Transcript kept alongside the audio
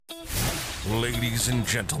Ladies and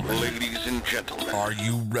gentlemen, are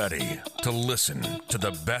you ready to listen to the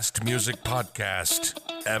best music podcast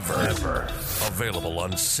ever? Available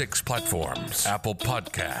on 6 platforms: Apple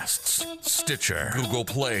Podcasts, Stitcher, Google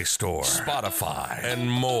Play Store, Spotify, and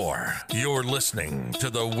more. You're listening to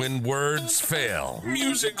the When Words Fail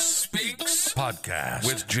Music Speaks podcast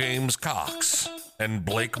with James Cox and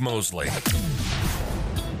Blake Mosley.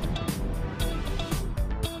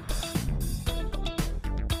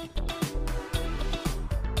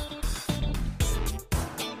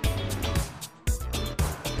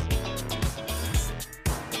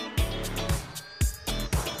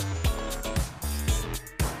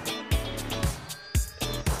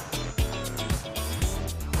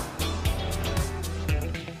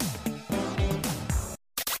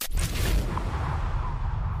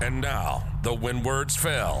 And now, the When Words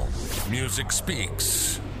Fail Music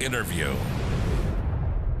Speaks interview.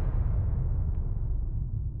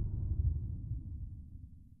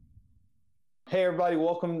 Hey everybody,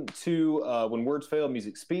 welcome to When Words Fail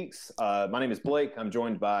Music Speaks. My name is Blake. I'm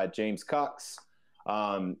joined by James Cox.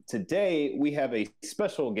 Today we have a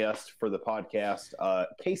special guest for the podcast,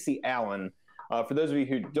 Casey Allen. For those of you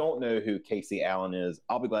who don't know who Casey Allen is,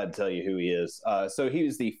 I'll be glad to tell you who he is. So he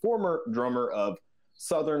was the former drummer of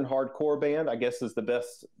Southern hardcore band, I guess is the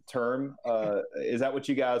best term. Is that what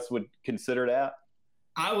you guys would consider that?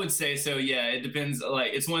 I would say so, yeah. It depends.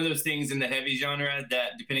 Like, it's one of those things in the heavy genre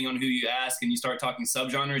that depending on who you ask and you start talking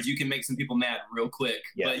subgenres, you can make some people mad real quick.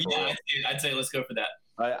 Yeah, but yeah, I'd say let's go for that.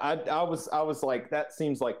 I was like, that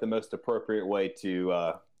seems like the most appropriate way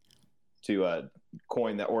to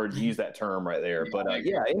coin that or use that term right there. But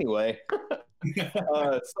anyway.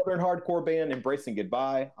 Southern hardcore band Embracing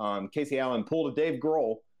Goodbye. Casey Allen pulled a Dave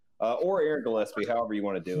Grohl or Aaron Gillespie, however you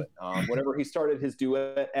want to do it. Whenever he started his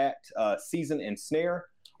duet act, Season and Snare.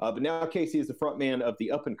 But now Casey is the frontman of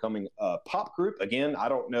the up-and-coming pop group. Again, I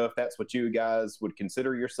don't know if that's what you guys would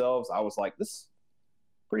consider yourselves. I was like, this is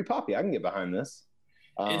pretty poppy. I can get behind this.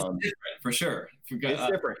 It's different for sure.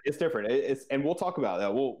 It's different. And we'll talk about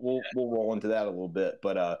that. We'll roll into that a little bit.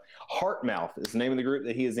 But Heartmouth is the name of the group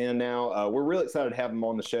that he is in now. We're really excited to have him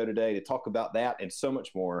on the show today to talk about that and so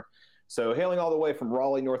much more. So hailing all the way from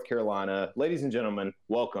Raleigh, North Carolina, ladies and gentlemen,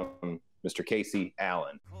 welcome Mr. Casey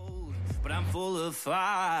Allen. But I'm full of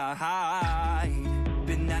fight.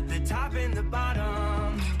 Been at the top and the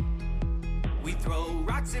bottom. We throw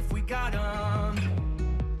rocks if we got 'em.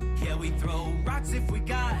 Yeah, we throw rocks if we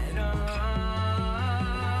got 'em.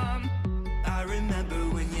 I remember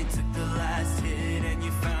when you took the last hit and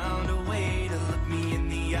you found a way to look me in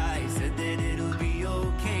the eye. Said that it'll be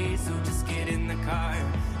okay, so just get in the car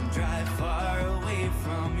and drive far away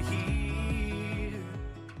from here.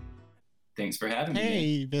 Thanks for having me.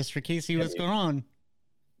 Hey, Mr. Casey, what's going on?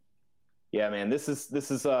 Yeah, man, this has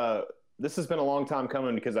been a long time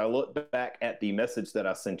coming because I looked back at the message that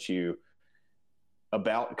I sent you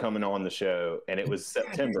about coming on the show, and it was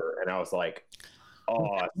September, and I was like,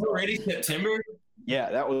 "Oh, already September?" Yeah,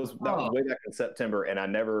 that was way back in September, and I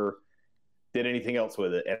never did anything else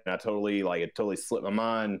with it, and it totally slipped my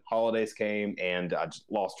mind. Holidays came, and I just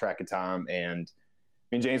lost track of time. And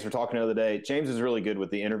me and James were talking the other day. James is really good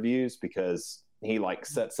with the interviews because he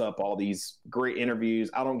sets up all these great interviews.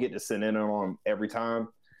 I don't get to sit in on them every time,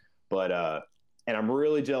 but and I'm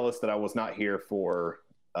really jealous that I was not here for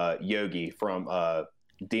Yogi from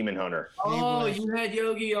Demon Hunter. Oh, you had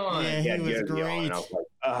Yogi on. Yeah, he was great.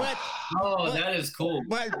 That is cool.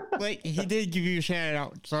 But he did give you a shout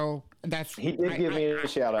out, so he did give me a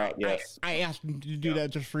shout out. Yes, I asked him to do that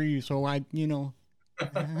just for you, so I'm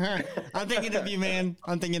thinking of you, man.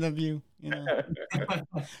 I'm thinking of you.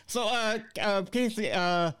 So, Casey,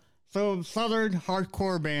 so Southern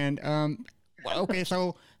hardcore band. Okay,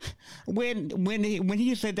 so when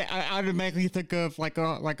he said that, I automatically think of like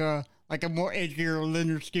a more edgier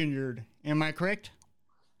Lynyrd Skynyrd. Am I correct?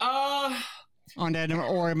 On that,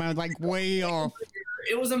 or am I way off?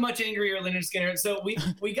 It was a much angrier Lynyrd Skynyrd. So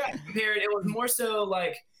we got compared. It was more so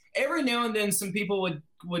like every now and then some people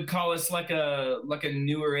would call us like a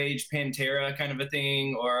newer age Pantera kind of a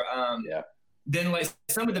thing, or then like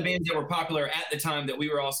some of the bands that were popular at the time that we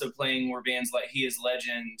were also playing were bands like He Is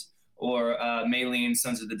Legend or Maylene,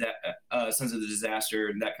 Sons of the Disaster,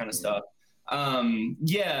 and that kind of stuff. But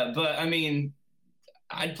I mean,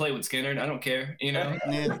 I'd play with Skynyrd. I don't care, Yeah.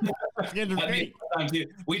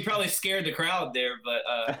 We'd probably scare the crowd there, but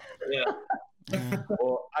yeah.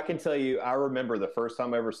 Well, I can tell you, I remember the first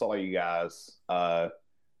time I ever saw you guys. I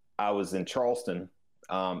was in Charleston.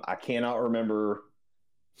 I cannot remember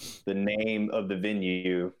the name of the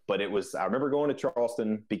venue, but I remember going to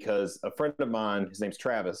Charleston because a friend of mine, his name's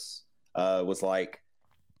Travis, was like,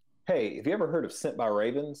 hey, have you ever heard of Sent by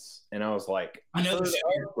Ravens? And I was like, I know the heard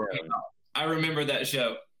show you're of talking them. about. I remember that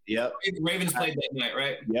show. Yep, Ravens played that night,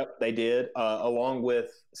 right? yep, they did, along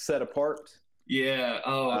with Set Apart. Yeah.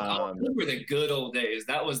 Oh, I Um, remember the good old days.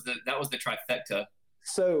 That was the trifecta.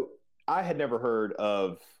 So I had never heard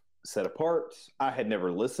of Set Apart. I had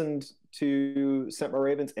never listened to Sent by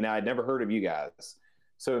Ravens, and I had never heard of you guys.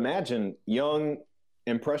 So imagine young,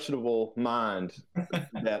 impressionable mind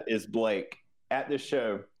that is Blake at this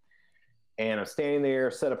show, and I'm standing there,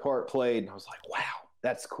 Set Apart played, and I was like, wow,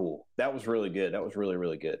 that's cool. That was really good. That was really,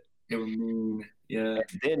 really good. Yeah. And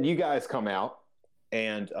then you guys come out,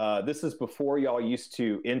 and this is before y'all used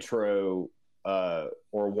to intro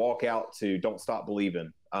or walk out to Don't Stop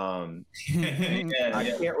Believing. I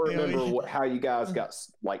can't remember how you guys got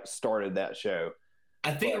started that show.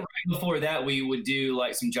 I think right before that we would do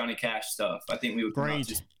like some Johnny Cash stuff. I think we would come out Great.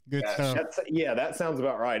 to- Good stuff. That sounds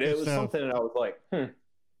about right. It Good was stuff. something that I was like,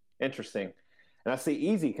 interesting. And I see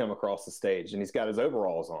Easy come across the stage, and he's got his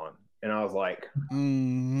overalls on, and I was like,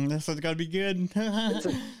 This is gonna be good.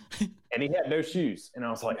 and he had no shoes, and I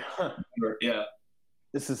was like, Yeah.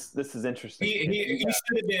 this is interesting. He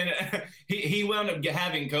should have been. He wound up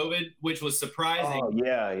having COVID, which was surprising. Oh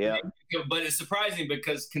yeah. But it's surprising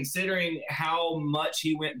because considering how much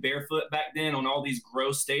he went barefoot back then on all these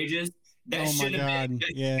gross stages, that Oh my should have been God,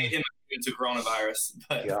 that yeah. made him into coronavirus.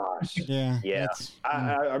 But Gosh. Yeah. Yeah. that's-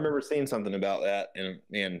 I remember seeing something about that,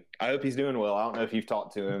 and I hope he's doing well. I don't know if you've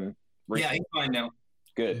talked to him. yeah, he's fine now.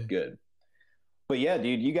 Good. But yeah,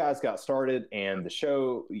 dude, you guys got started, and the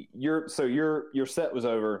show, your set was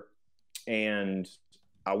over, and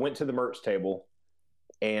I went to the merch table,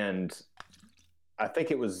 and I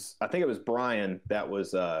think it was Brian that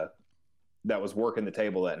was working the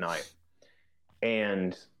table that night,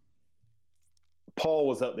 and Paul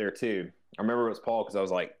was up there too. I remember it was Paul because I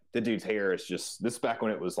was like, the dude's hair is just, this is back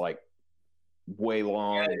when it was like way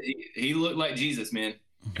long. Yeah, he looked like Jesus, man.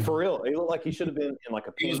 For real, he looked like he should have been in like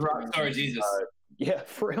a. He was rock star Jesus. Yeah,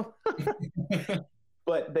 for real.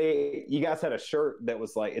 But you guys had a shirt that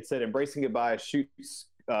was like, it said "Embracing Goodbye shoots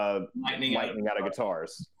lightning out of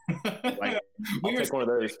guitars." Like, I'll take one of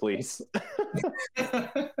those, please.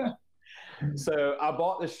 So I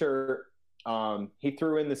bought the shirt. He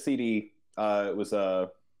threw in the CD. It was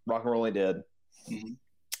Rock and Roll Ain't Dead,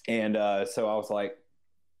 and so I was like,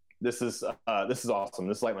 "This is awesome.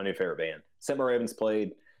 This is like my new favorite band." Sent by Ravens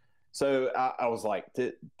played. So I was like,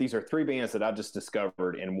 these are three bands that I just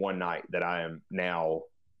discovered in one night that I am now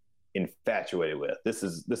infatuated with. This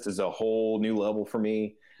is a whole new level for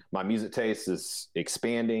me. My music taste is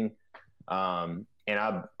expanding. And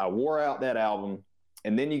I wore out that album.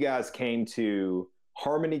 And then you guys came to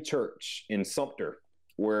Harmony Church in Sumter,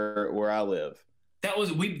 where I live. That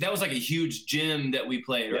was like a huge gym that we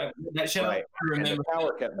played, right? That show. Right. I remember. And the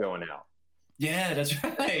power kept going out. Yeah, that's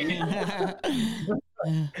right.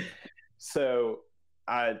 So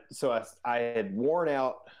I had worn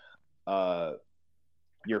out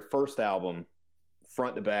your first album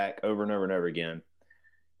front to back over and over and over again.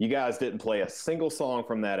 You guys didn't play a single song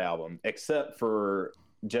from that album except for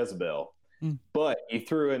Jezebel, but you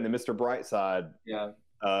threw in the Mr. Brightside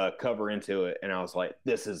cover into it, and I was like,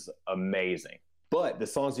 this is amazing. But the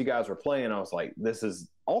songs you guys were playing, I was like, this is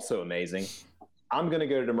also amazing. I'm going to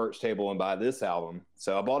go to the merch table and buy this album.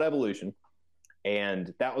 So I bought Evolution,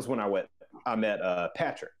 and that was when I met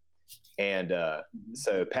Patrick. And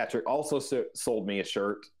so Patrick also sold me a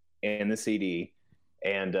shirt and the CD.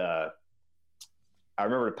 And I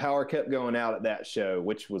remember the power kept going out at that show,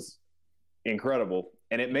 which was incredible.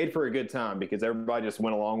 And it made for a good time because everybody just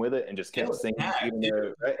went along with it and just kept singing. And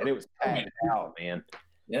it was packed out, man.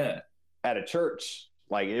 Yeah. At a church.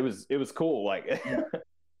 Like, it was cool. Like,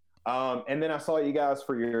 and then I saw you guys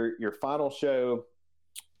for your final show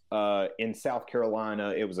in South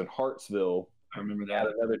Carolina. It was in Hartsville. I remember that.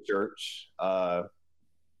 At another church.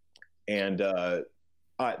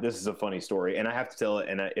 This is a funny story, and I have to tell it.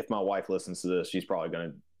 And if my wife listens to this, she's probably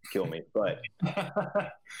going to kill me. But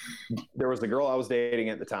there was a girl I was dating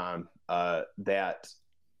at the time that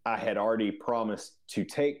I had already promised to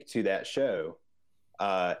take to that show,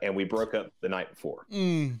 and we broke up the night before.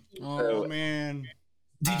 Oh, man.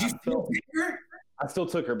 Did you still take her? I still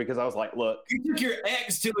took her because I was like, look. You took your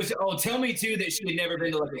ex to a show. Oh, tell me, too, that she had never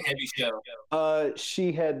been to like a heavy show.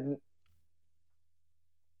 She had.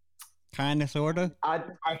 Kind of, sort of. I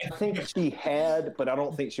think she had, but I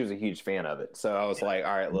don't think she was a huge fan of it. So I was like,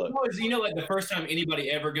 all right, look. You know, like the first time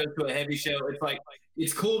anybody ever goes to a heavy show, it's like,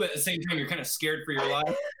 it's cool, but at the same time, you're kind of scared for your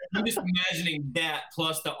life. I'm just imagining that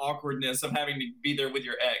plus the awkwardness of having to be there with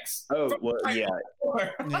your ex. Oh, well, yeah.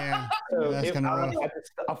 Yeah. So That's kind of rough.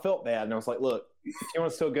 I felt bad, and I was like, look, if you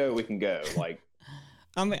want to still go, we can go. Like,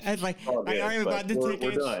 I mean, it's like, all good, I but got the we're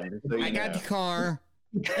tickets. done. So I got the car.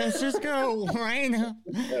 Let's just go right now.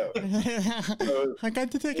 No. I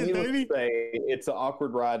got the tickets, Needless baby. to say, it's an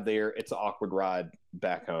awkward ride there. It's an awkward ride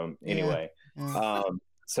back home. Anyway, Yeah.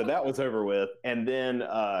 so that was over with, and then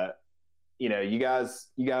you know, you guys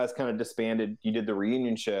kind of disbanded. You did the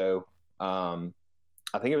reunion show. I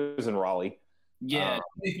think it was in Raleigh. Yeah,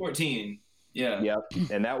 2014. Yeah.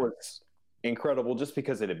 Yep, and that was incredible just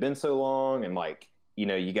because it had been so long, and like, you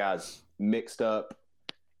know, you guys mixed up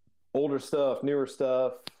older stuff, newer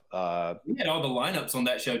stuff. We had all the lineups on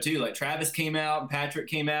that show too. Like Travis came out and Patrick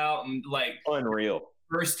came out, and like Unreal.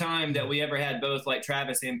 first time that we ever had both like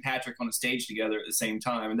Travis and Patrick on a stage together at the same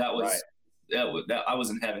time, and that was that I was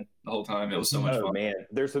in heaven the whole time. It was so much fun. Man,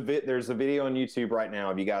 there's a video on YouTube right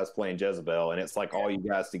now of you guys playing Jezebel, and it's like all you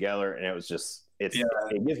guys together, and it was just it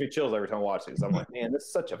gives me chills every time I watch it. So I'm like, man, this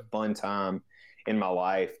is such a fun time in my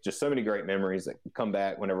life. Just so many great memories that come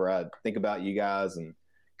back whenever I think about you guys and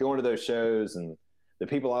going to those shows and the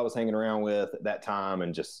people I was hanging around with at that time,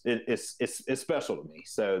 and just it's special to me.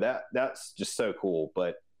 So that's just so cool.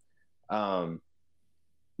 But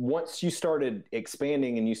once you started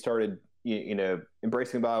expanding and you started, you know,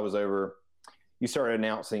 Embracing the Bible was over, you started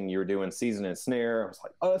announcing you were doing Season and Snare. I was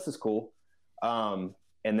like, oh, this is cool.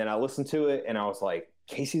 And then I listened to it and I was like,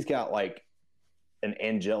 Casey's got like an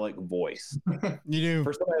angelic voice. You do.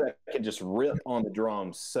 For somebody that can just rip on the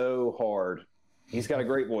drums so hard. He's got a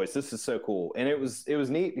great voice. This is so cool. And it was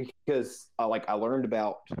neat because I learned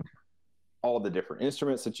about all the different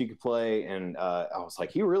instruments that you could play. And I was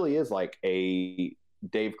like, he really is like a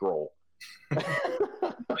Dave Grohl.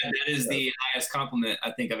 That is the highest compliment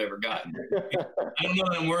I think I've ever gotten. I don't know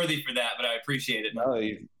that I'm worthy for that, but I appreciate it. No,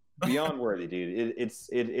 he's beyond worthy, dude.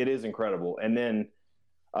 It is incredible. And then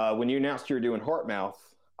when you announced you were doing Heartmouth,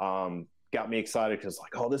 got me excited because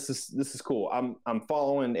like, oh, this is cool. I'm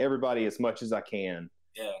following everybody as much as I can.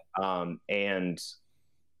 Yeah. And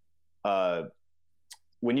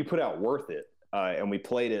when you put out Worth It, and we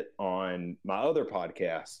played it on my other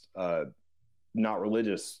podcast, Not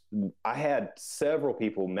Religious, I had several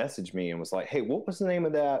people message me and was like, hey, what was the name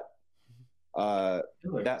of that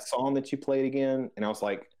that song that you played again? And I was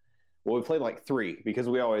like, well, we played like 3 because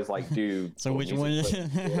we always like do. So which one is it?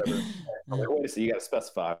 I'm like, wait a second, you got to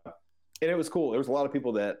specify. And it was cool. There was a lot of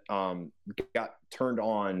people that got turned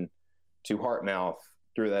on to Heartmouth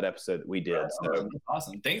through that episode that we did. So that's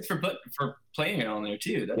awesome. Thanks for playing it on there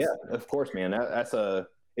too. Yeah, of course, man.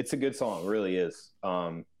 It's a good song. It really is.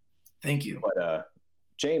 Thank you. But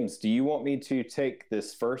James, do you want me to take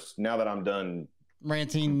this first now that I'm done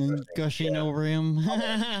ranting and gushing over him?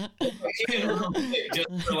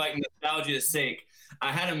 Just for like nostalgia's sake,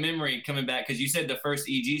 I had a memory coming back because you said the first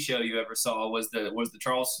EG show you ever saw was the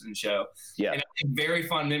Charleston show. Yeah, and I have very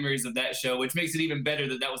fond memories of that show, which makes it even better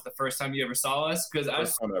that was the first time you ever saw us, because I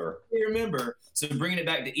remember. So bringing it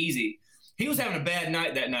back to Easy, he was having a bad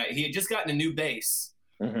night that night. He had just gotten a new bass.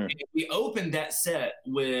 Mm-hmm. And we opened that set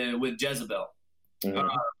with Jezebel. Mm-hmm.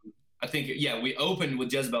 I think, we opened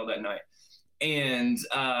with Jezebel that night. And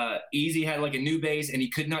Easy had like a new bass, and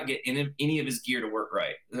he could not get any of his gear to work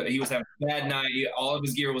right. He was having a bad night. All of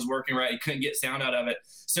his gear was working right. He couldn't get sound out of it.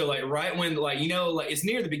 So like right when it's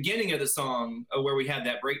near the beginning of the song where we had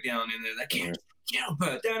that breakdown in there,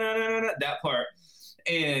 that part.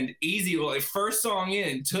 And Easy, first song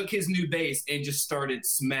in, took his new bass and just started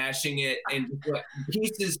smashing it, and just,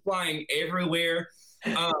 pieces flying everywhere.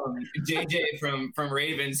 JJ from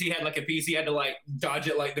Ravens, he had like a piece, he had to like dodge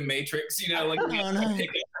it like the Matrix, pick up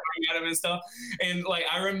at him and stuff. And like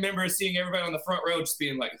I remember seeing everybody on the front row just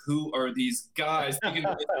being like, who are these guys? Thinking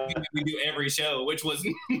that we do every show, which was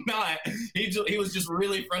not. He was just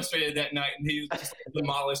really frustrated that night, and he just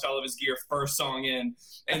demolished all of his gear first song in.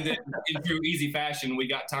 And then in true Easy fashion, we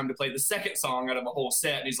got time to play the second song out of a whole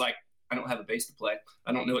set, and he's like, I don't have a bass to play.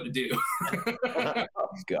 I don't know what to do. Oh,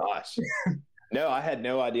 gosh. No, I had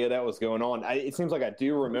no idea that was going on. It seems like I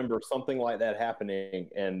do remember something like that happening,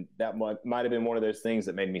 and that might have been one of those things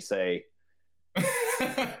that made me say,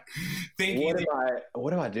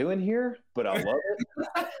 what am I doing here? But I love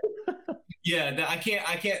it. Yeah, I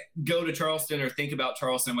can't go to Charleston or think about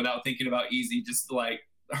Charleston without thinking about Easy just like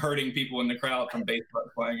hurting people in the crowd from bass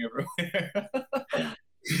flying everywhere.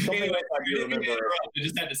 Something Anyway, else I do remember. I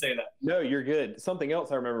just had to say that. No, you're good. Something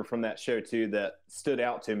else I remember from that show too that stood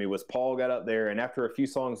out to me was Paul got up there, and after a few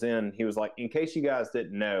songs in, he was like, "In case you guys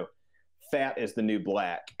didn't know, fat is the new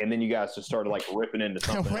black." And then you guys just started like ripping into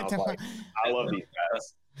something. I was like, "I love these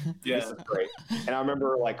guys. Yeah. This is great." And I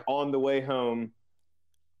remember like on the way home,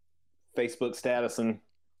 Facebook statusing,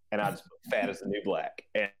 and I just put "fat is the new black,"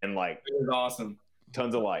 and like It was awesome.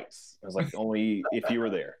 tons of likes. I was like, "Only if you were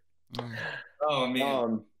there." Oh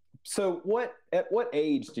man. So at what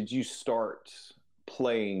age did you start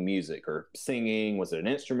playing music or singing? Was it an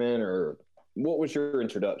instrument, or what was your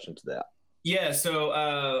introduction to that? Yeah,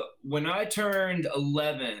 so when I turned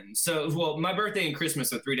 11, my birthday and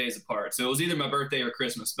Christmas are 3 days apart. So it was either my birthday or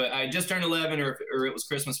Christmas, but I just turned 11 or it was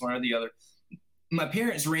Christmas, one or the other. My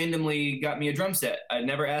parents randomly got me a drum set. I'd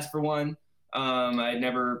never asked for one. I'd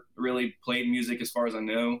never really played music as far as I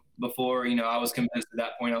know before. You know, I was convinced at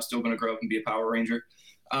that point I was still going to grow up and be a Power Ranger.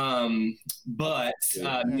 But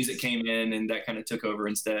music came in and that kind of took over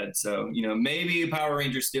instead. So, you know, maybe Power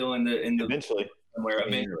Ranger's still in the Eventually. somewhere.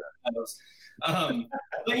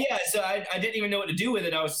 But yeah, so I didn't even know what to do with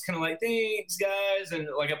it. I was just kind of like, thanks guys. And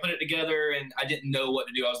like, I put it together and I didn't know what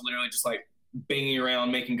to do. I was literally just like banging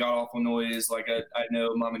around, making god awful noise. Like I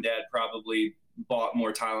know mom and dad probably bought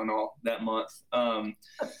more Tylenol that month.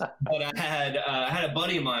 But I had a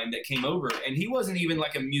buddy of mine that came over, and he wasn't even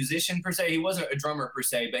like a musician per se. He wasn't a drummer per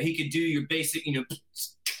se, but he could do your basic, you know,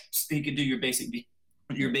 he could do your basic beat,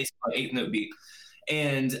 your basic like, 8-note beat.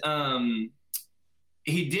 And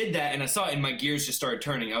he did that, and I saw it, and my gears just started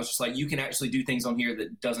turning. I was just like, you can actually do things on here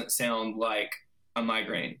that doesn't sound like a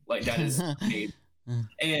migraine. Like that is amazing.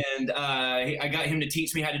 And I got him to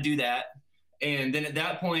teach me how to do that. And then at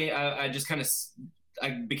that point, I just kind of,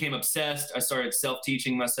 I became obsessed. I started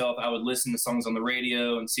self-teaching myself. I would listen to songs on the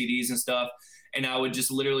radio and CDs and stuff. And I would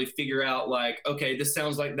just literally figure out like, okay, this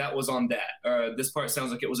sounds like that was on that. Or this part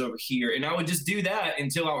sounds like it was over here. And I would just do that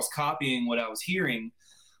until I was copying what I was hearing.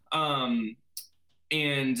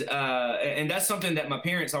 And that's something that my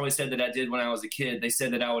parents always said that I did when I was a kid. They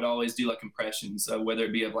said that I would always do like impressions, whether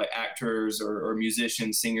it be of like actors or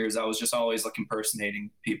musicians, singers. I was just always like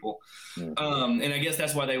impersonating people. Mm-hmm. And I guess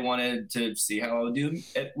that's why they wanted to see how I would do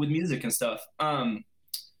it with music and stuff.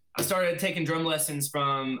 I started taking drum lessons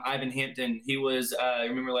from Ivan Hampton. He was,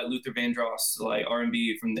 remember like Luther Vandross, like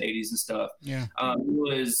R&B from the 80s and stuff. Yeah.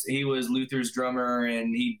 He was Luther's drummer,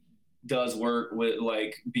 and he does work with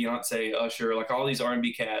like Beyonce, Usher, like all these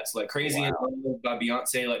R&B cats, like Crazy in Love by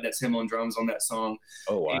Beyonce, like that's him on drums on that song.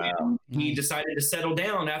 Oh wow! And he decided to settle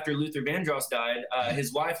down after Luther Vandross died.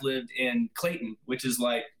 His wife lived in Clayton, which is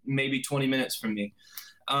like maybe 20 minutes from me.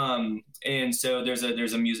 And so there's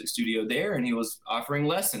a music studio there, and he was offering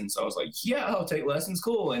lessons. So I was like, yeah, I'll take lessons,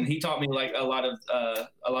 cool. And he taught me like a lot of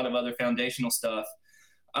other foundational stuff.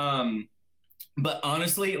 But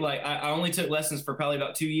honestly, like I only took lessons for probably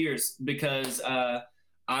about 2 years because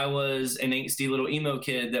I was an angsty little emo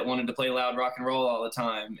kid that wanted to play loud rock and roll all the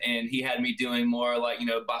time. And he had me doing more like, you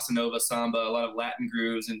know, bossa nova, samba, a lot of Latin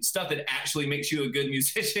grooves and stuff that actually makes you a good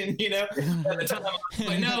musician, you know? At the time, I was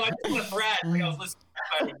like, no, I just want to thrash. Like I was listening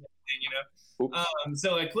to everything, you know?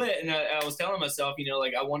 So I quit, and I was telling myself, you know,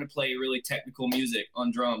 like I want to play really technical music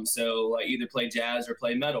on drums. So like either play jazz or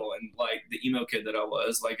play metal. And like the emo kid that I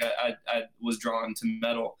was, like I was drawn to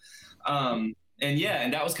metal. And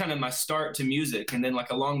that was kind of my start to music. And then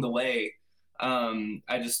like along the way,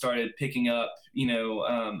 I just started picking up, you know,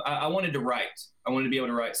 I wanted to write. I wanted to be able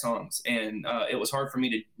to write songs. And it was hard for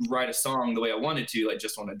me to write a song the way I wanted to, like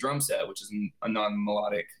just on a drum set, which is a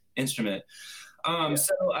non-melodic instrument.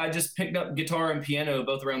 So I just picked up guitar and piano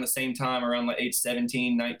both around the same time, around like age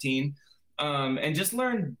 17, 19, and just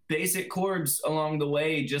learned basic chords along the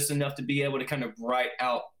way, just enough to be able to kind of write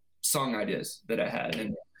out song ideas that I had.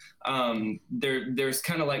 And there's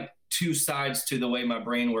kind of like two sides to the way my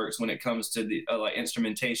brain works when it comes to the like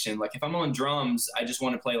instrumentation. Like if I'm on drums, I just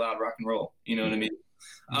want to play loud rock and roll, you know what I mean?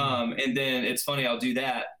 And then it's funny, I'll do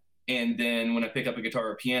that. And then when I pick up a guitar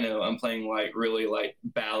or piano, I'm playing like really like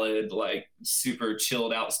ballad, like super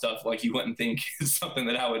chilled out stuff. Like you wouldn't think is something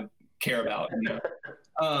that I would care about, you know?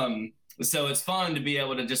 So it's fun to be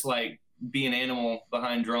able to just like be an animal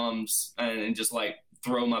behind drums and just like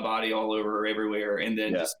throw my body all over everywhere. And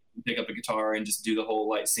then just pick up a guitar and just do the whole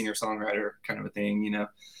like singer songwriter kind of a thing, you know?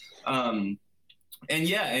 And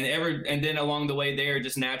then along the way there,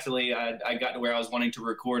 just naturally, I got to where I was wanting to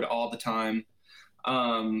record all the time.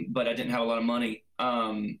 But I didn't have a lot of money.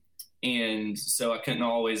 And so I couldn't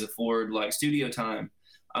always afford like studio time.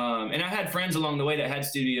 And I had friends along the way that had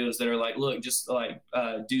studios that are like, look, just like,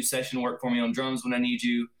 do session work for me on drums when I need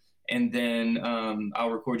you. And then,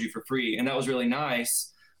 I'll record you for free. And that was really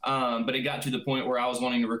nice. But it got to the point where I was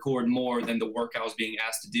wanting to record more than the work I was being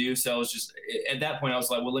asked to do. So I was just, at that point I was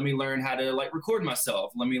like, well, let me learn how to like record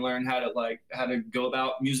myself. Let me learn how to go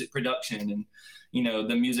about music production and, you know,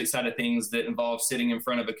 the music side of things that involve sitting in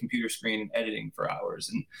front of a computer screen and editing for hours.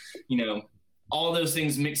 And, you know, all those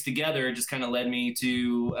things mixed together just kind of led me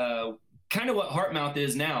to kind of what Heartmouth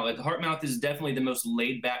is now. Heartmouth is definitely the most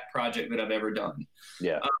laid back project that I've ever done.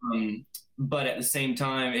 Yeah. But at the same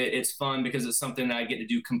time, it's fun because it's something that I get to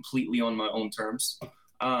do completely on my own terms.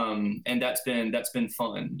 And that's been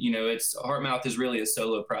fun. You know, Heartmouth is really a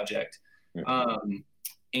solo project. But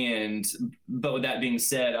with that being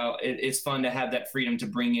said, it's fun to have that freedom to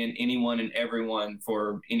bring in anyone and everyone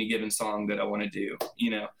for any given song that I want to do.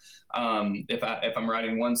 You know, if I'm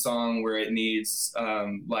writing one song where it needs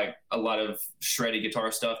like a lot of shreddy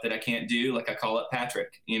guitar stuff that I can't do, like I call up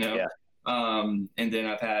Patrick, you know. Yeah. And then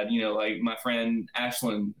I've had, you know, like my friend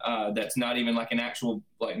Ashlyn, that's not even like an actual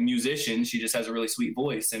like musician. She just has a really sweet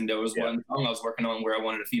voice. And there was one song I was working on where I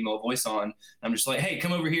wanted a female voice on. I'm just like, hey,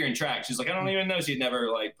 come over here and track. She's like, I don't even know. She'd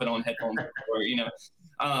never like put on headphones before, you know,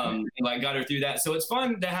 and like got her through that. So it's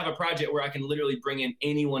fun to have a project where I can literally bring in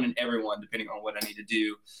anyone and everyone depending on what I need to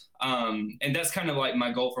do. And that's kind of like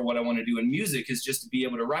my goal for what I want to do in music is just to be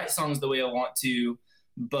able to write songs the way I want to,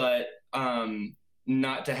 but,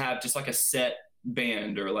 not to have just like a set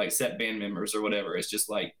band or like set band members or whatever. It's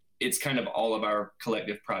just like, it's kind of all of our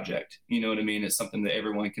collective project. You know what I mean? It's something that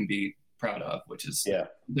everyone can be proud of, which is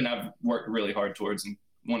something I've worked really hard towards and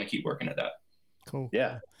want to keep working at that. Cool.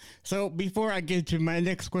 Yeah. So before I get to my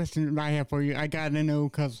next question that I have for you, I got to know,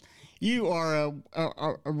 cause you are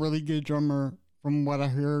a really good drummer from what I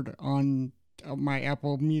heard on my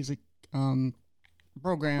Apple Music,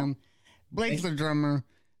 program. Blake's a drummer.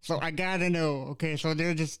 So I gotta know. Okay, so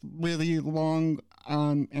they're just really long,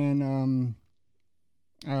 I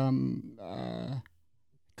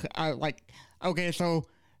like. Okay, so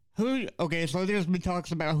who? Okay, so there's been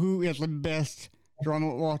talks about who is the best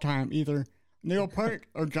drummer of all time, either Neil Peart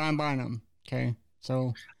or John Bonham. Okay,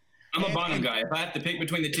 so I'm a Bonham guy. If I have to pick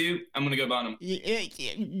between the two, I'm gonna go Bonham.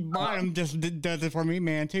 Bonham just does it for me,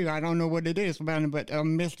 man. Too. I don't know what it is about him, but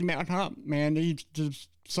Misty Mountaintop, man, he just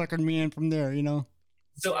suckered me in from there. You know.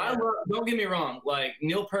 So don't get me wrong, like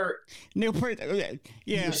Neil Peart, yeah.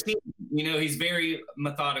 You know, he's very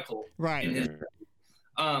methodical. Right.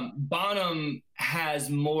 Bonham has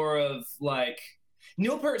more of like,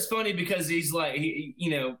 Neil Peart's funny because he's like, he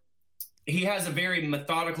has a very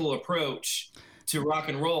methodical approach to rock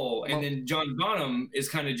and roll. And then John Bonham is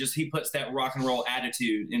kind of just, he puts that rock and roll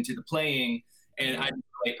attitude into the playing. And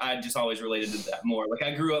I just always related to that more. Like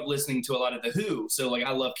I grew up listening to a lot of The Who, so like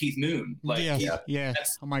I love Keith Moon. Like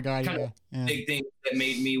that's oh my god, big thing that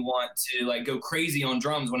made me want to like go crazy on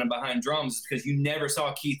drums when I'm behind drums, because you never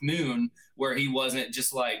saw Keith Moon where he wasn't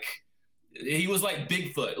just like, he was like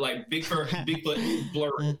Bigfoot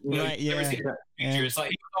blurry. Right, It's like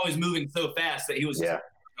he was always moving so fast that he was.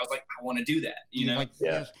 I was like, I want to do that, you know. It's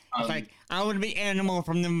like I want to be Animal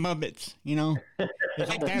from the Muppets, you know. It's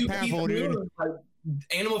like that powerful, dude.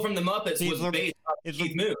 Animal from the Muppets was based on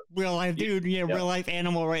Keith Moon. Real life dude, real life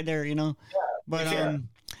animal right there, you know. But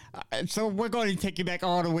so we're going to take you back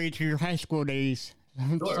all the way to your high school days.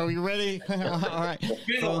 Sure. So you ready? All right. It's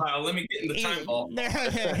been a while. Let me get in the time ball.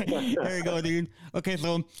 There you go, dude. Okay,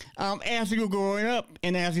 so as you were growing up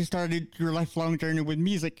and as you started your lifelong journey with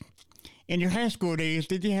music, in your high school days,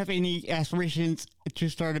 did you have any aspirations to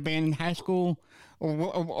start a band in high school,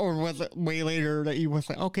 or was it way later that you was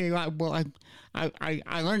like, okay, I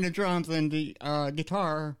learned the drums and the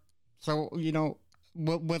guitar, so you know,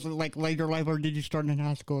 what was it like later life, or did you start in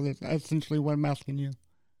high school? That's essentially what I'm asking you.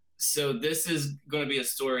 So this is going to be a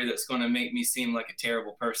story that's going to make me seem like a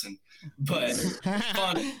terrible person, but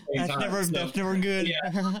fun. That's never good.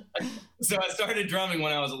 Yeah. So I started drumming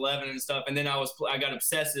when I was 11 and stuff, and then I got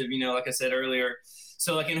obsessive, you know, like I said earlier.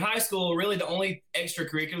 So like in high school, really the only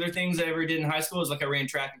extracurricular things I ever did in high school was like I ran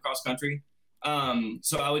track and cross country.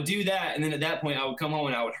 So I would do that, and then at that point I would come home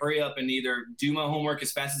and I would hurry up and either do my homework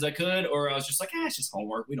as fast as I could, or I was just like, it's just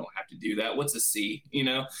homework. We don't have to do that. What's a C, you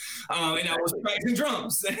know? And I was practicing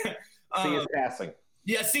drums. C is passing.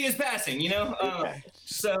 Yeah, C is passing, you know?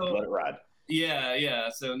 So let it ride. Yeah.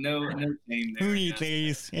 So no shame there. Who needs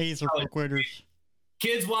A's? A's are for quitters.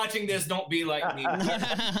 Kids watching this, don't be like me.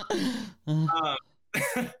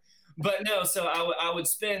 But no, so I would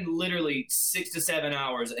spend literally 6 to 7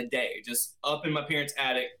 hours a day just up in my parents'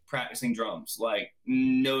 attic practicing drums. Like,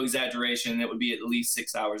 no exaggeration, that would be at least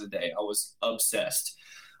 6 hours a day. I was obsessed.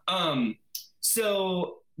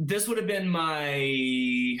 So this would have been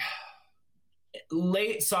my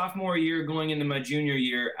late sophomore year going into my junior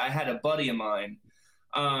year. I had a buddy of mine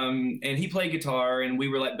And he played guitar, and we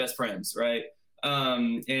were like best friends, right?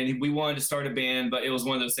 And we wanted to start a band, but it was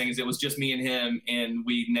one of those things. It was just me and him, and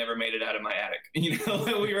we never made it out of my attic. You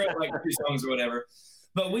know, we wrote like 2 songs or whatever.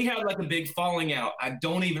 But we had like a big falling out. I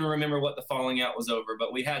don't even remember what the falling out was over,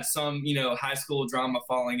 but we had some, you know, high school drama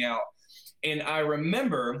falling out. And I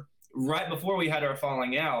remember right before we had our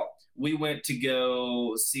falling out, we went to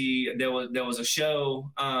go see, there was a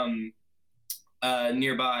show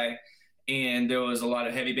nearby, and there was a lot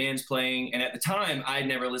of heavy bands playing. And at the time, I'd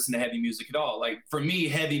never listened to heavy music at all. Like for me,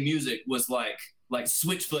 heavy music was like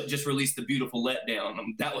Switchfoot just released The Beautiful Letdown.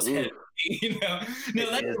 That was heavy, you know?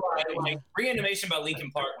 No, that's why, like, Reanimation by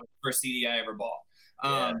Linkin Park was the first CD I ever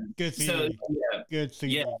bought. Good CD. So, yeah. Good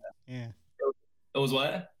CD. Yeah. It was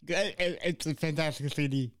what? It's a fantastic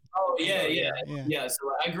CD. Oh, yeah.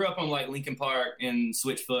 So I grew up on, like, Linkin Park and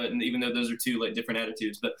Switchfoot, and even though those are 2, like, different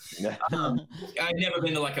attitudes. But I'd never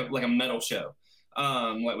been to, like a metal show.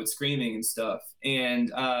 Like with screaming and stuff. And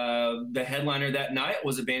the headliner that night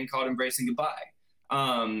was a band called Embracing Goodbye.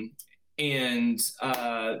 And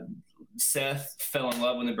Seth fell in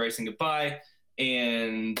love with Embracing Goodbye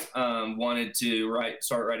and wanted to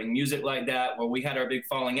start writing music like that. Well, we had our big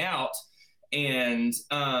falling out. And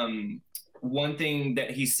one thing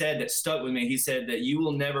that he said that stuck with me, he said that you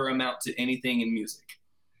will never amount to anything in music.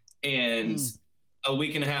 And a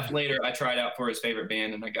week and a half later, I tried out for his favorite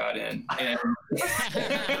band and I got in. And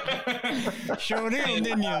sure did,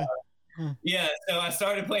 didn't you? Yeah, so I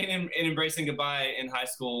started playing in Embracing Goodbye in high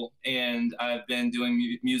school, and I've been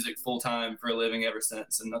doing music full time for a living ever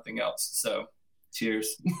since, and nothing else. So,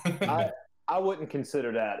 cheers. I wouldn't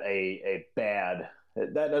consider that a bad.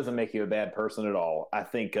 That doesn't make you a bad person at all. I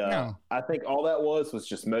think No. I think all that was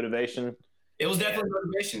just motivation. It was definitely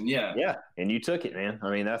motivation, yeah. Yeah, and you took it, man.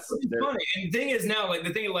 I mean, that's funny. And the thing is now, like,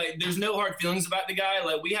 there's no hard feelings about the guy.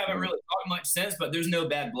 Like, we haven't really talked much since, but there's no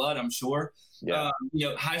bad blood, I'm sure. Yeah. You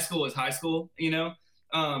know, high school is high school, you know.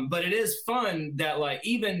 But it is fun that, like,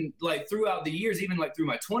 even like throughout the years, even like through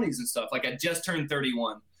my 20s and stuff, like I just turned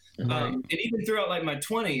 31. And even throughout like my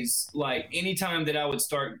 20s, like anytime that I would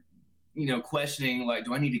start, you know, questioning, like,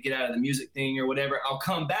 do I need to get out of the music thing or whatever, I'll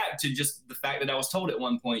come back to just the fact that I was told at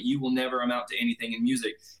one point, you will never amount to anything in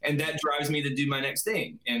music. And that drives me to do my next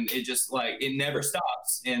thing. And it just, like, it never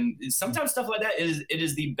stops. And sometimes stuff like that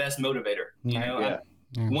is the best motivator. You know, Yeah.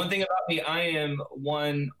 One thing about me, I am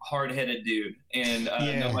one hard-headed dude. And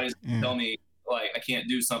nobody's going to tell me, like, I can't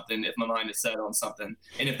do something if my mind is set on something.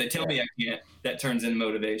 And if they tell me I can't, that turns into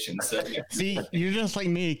motivation. So See, you're just like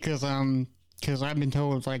me, because I've been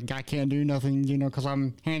told, like, I can't do nothing, you know, because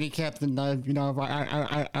I'm handicapped, and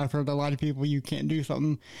I've heard a lot of people, you can't do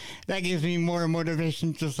something. That gives me more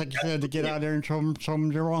motivation, just like you said, to get out there and show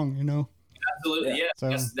them you're wrong, you know. Absolutely, yeah. So,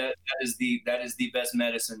 that is the best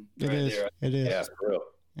medicine right there. It is. Yeah, for real.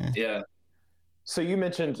 Yeah. So you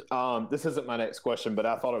mentioned this isn't my next question, but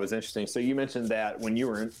I thought it was interesting. So you mentioned that when you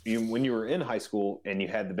were in high school and you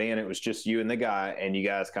had the band, it was just you and the guy, and you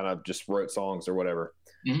guys kind of just wrote songs or whatever.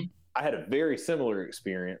 Mm-hmm. I had a very similar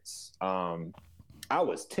experience. I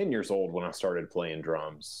was 10 years old when I started playing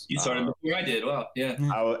drums. You started before I did. Wow. Yeah.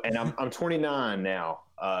 I'm 29 now.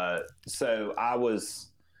 So I was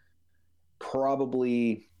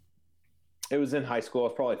probably, it was in high school. I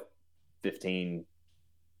was probably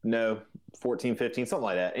 14, 15, something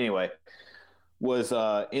like that. Anyway, was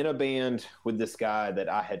in a band with this guy that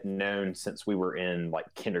I had known since we were in like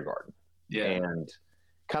kindergarten. Yeah. And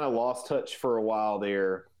kind of lost touch for a while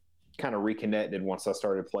there, kind of reconnected once I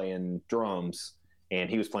started playing drums, and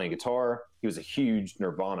he was playing guitar. He was a huge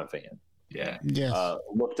Nirvana fan. Yeah. Yes.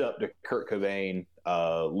 Looked up to Kurt Cobain,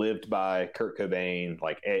 lived by Kurt Cobain,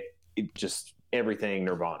 like it just everything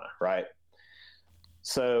Nirvana, right?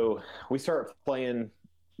 So we started playing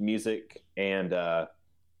music, and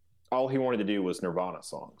all he wanted to do was Nirvana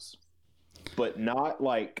songs, but not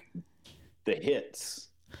like the hits,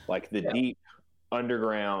 like the deep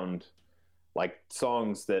underground, like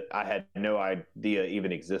songs that I had no idea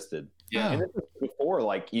even existed. Yeah. And this was before,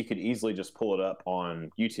 like, you could easily just pull it up on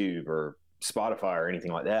YouTube or Spotify or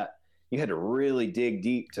anything like that. You had to really dig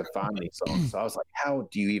deep to find these songs. So I was like, how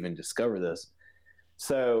do you even discover this?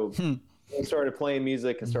 So we started playing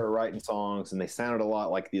music and started writing songs, and they sounded a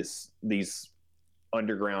lot like these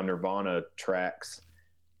underground Nirvana tracks.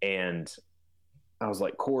 And I was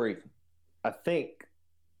like, Corey, I think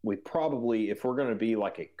we probably, if we're going to be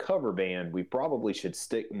like a cover band, we probably should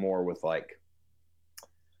stick more with like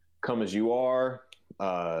Come As You Are,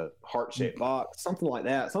 Heart-Shaped Box, something like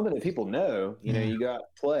that. Something that people know, you know, you got to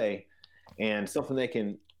play, and something they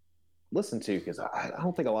can listen to, because I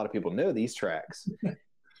don't think a lot of people know these tracks.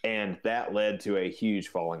 and that led to a huge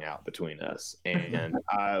falling out between us. And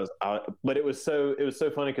but it was so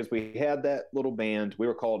funny because we had that little band. We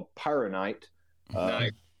were called Pyronite.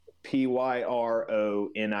 Nice. Pyronite.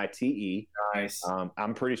 Nice.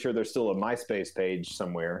 I'm pretty sure there's still a MySpace page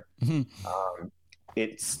somewhere.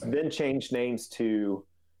 It's then changed names to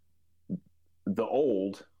The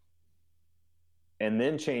Old, and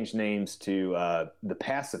then changed names to The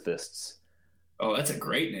Pacifists. Oh, that's a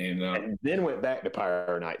great name, though. And then went back to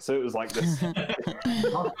Pyronite. So it was like this. But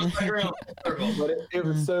it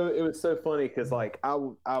was so funny because like I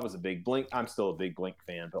was a big Blink. I'm still a big Blink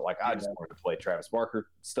fan, but like I just wanted to play Travis Barker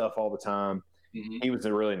stuff all the time. He was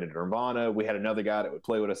really into Nirvana. We had another guy that would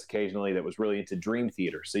play with us occasionally that was really into Dream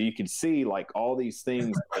Theater. So you could see like all these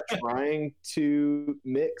things are trying to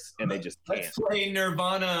mix, and they just can't. Let's play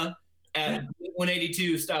Nirvana at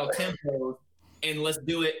 182 style tempo. And let's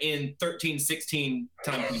do it in 13/16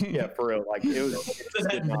 time. Yeah, for real. Like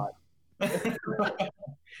it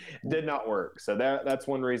did not work. So that's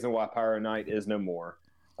one reason why Pyronite is no more.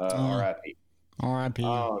 R.I.P. R.I.P.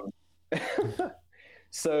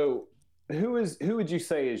 So who would you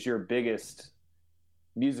say is your biggest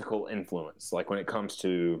musical influence, like when it comes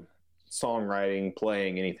to songwriting,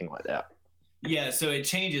 playing, anything like that? Yeah, so it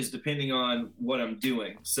changes depending on what I'm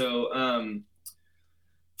doing. So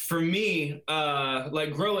for me,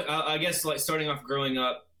 like I guess like starting off growing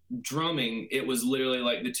up, drumming, it was literally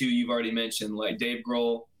like the two you've already mentioned, like Dave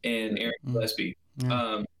Grohl and Aaron Gillespie.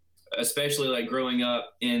 Especially like growing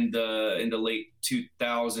up in the late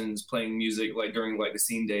 2000s, playing music like during like the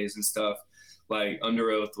scene days and stuff. Like Under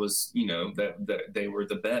Oath was, that they were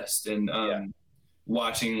the best, and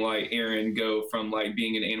watching like Aaron go from like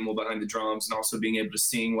being an animal behind the drums and also being able to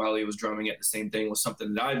sing while he was drumming at the same thing was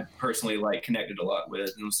something that I personally like connected a lot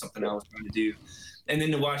with, and was something I was trying to do. And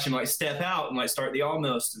then to watch him like step out and like start the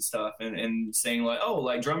Almost and stuff, and saying like, oh,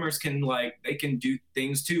 like drummers can they can do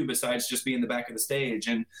things too besides just be in the back of the stage,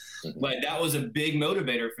 and like that was a big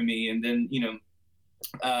motivator for me. And then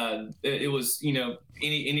it was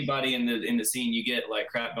anybody in the scene, you get like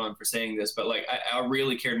crapped on for saying this, but like I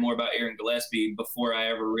really cared more about Aaron Gillespie before I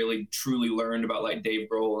ever really truly learned about like Dave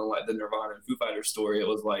Grohl and like the Nirvana and Foo Fighters story. It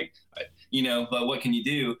was like, but what can you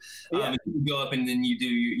do? You go up and then you do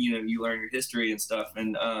you learn your history and stuff,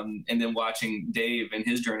 and then watching Dave and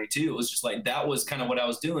his journey too, it was just like that was kind of what I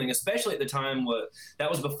was doing, especially at the time. That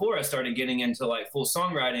was before I started getting into like full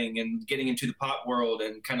songwriting and getting into the pop world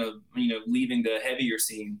and kind of leaving the heavier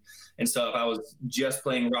scene and stuff. I was just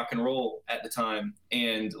playing rock and roll at the time,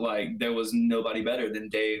 and like there was nobody better than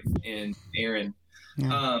Dave and Aaron.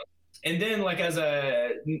 And then like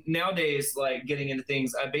nowadays, like getting into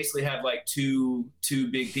things, I basically have like two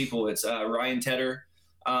big people. It's Ryan Tedder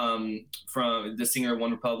from the singer of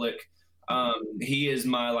One Republic. He is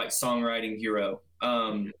my like songwriting hero.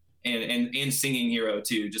 And singing hero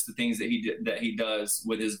too. Just the things that he does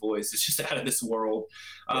with his voice, it's just out of this world.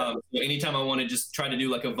 So anytime I want to just try to do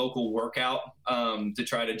like a vocal workout to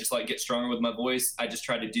try to just like get stronger with my voice, I just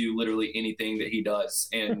try to do literally anything that he does,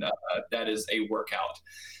 and that is a workout.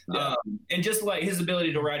 And just like his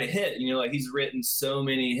ability to write a hit, like he's written so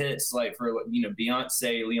many hits, like for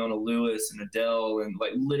Beyonce, Leona Lewis, and Adele, and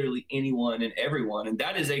like literally anyone and everyone. And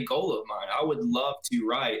that is a goal of mine. I would love to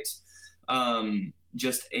write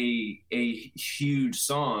just a huge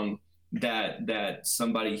song that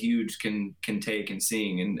somebody huge can take and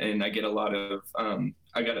sing, and I get a lot of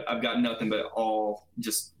I've got nothing but all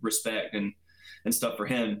just respect and stuff for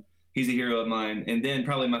him. He's a hero of mine. And then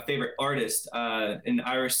probably my favorite artist, an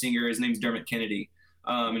Irish singer, his name's Dermot Kennedy.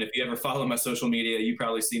 And if you ever follow my social media, you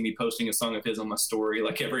probably see me posting a song of his on my story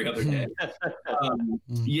like every other day.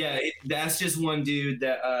 That's just one dude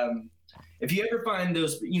that if you ever find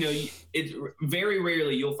those, it's very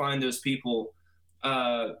rarely you'll find those people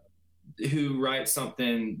who write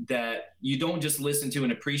something that you don't just listen to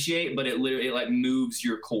and appreciate, but it like moves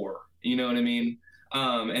your core. You know what I mean?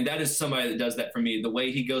 And that is somebody that does that for me. The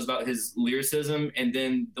way he goes about his lyricism, and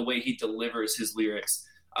then the way he delivers his lyrics,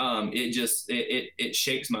 it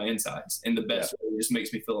shakes my insides in the best way. It just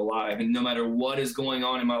makes me feel alive. And no matter what is going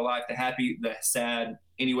on in my life, the happy, the sad,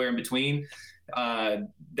 anywhere in between,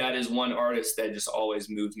 that is one artist that just always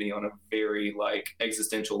moves me on a very like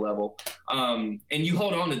existential level. And you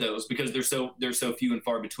hold on to those because they're so few and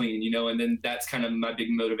far between, and then that's kind of my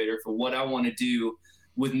big motivator for what I want to do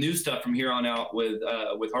with new stuff from here on out with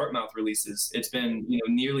Heartmouth releases. It's been,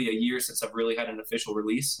 nearly a year since I've really had an official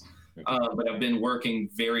release. But I've been working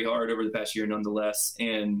very hard over the past year nonetheless.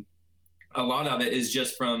 And a lot of it is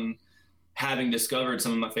just from having discovered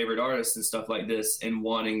some of my favorite artists and stuff like this, and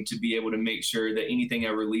wanting to be able to make sure that anything I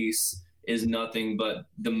release is nothing but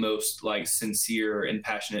the most like sincere and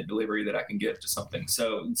passionate delivery that I can give to something.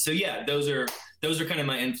 So yeah, those are kind of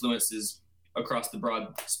my influences across the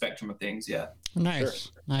broad spectrum of things. Yeah.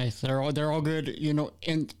 Nice. They're all good,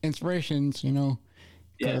 inspirations,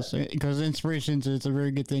 because inspirations is a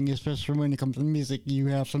very good thing, especially when it comes to music. You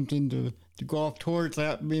have something to go off towards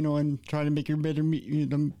that, and try to make your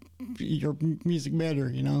your music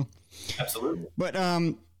better, Absolutely. But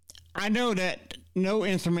I know that no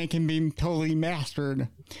instrument can be totally mastered,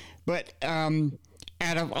 but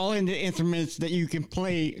out of all of the instruments that you can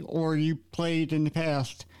play or you played in the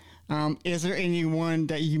past, is there anyone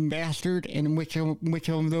that you mastered, and which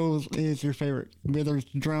of those is your favorite? Whether it's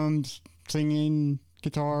drums, singing,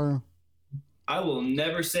 guitar. I will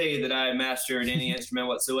never say that I mastered any instrument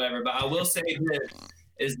whatsoever, but I will say this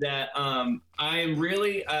is that I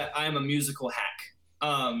am a musical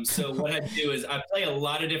hack. So what I do is I play a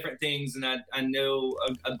lot of different things, and I know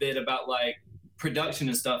a bit about like production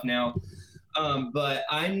and stuff now. But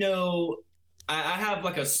I know I have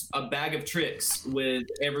like a bag of tricks with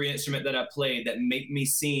every instrument that I play that make me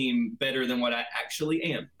seem better than what I actually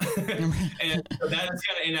am. And so that is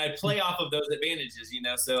and I play off of those advantages,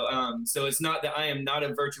 so it's not that I am not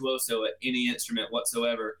a virtuoso at any instrument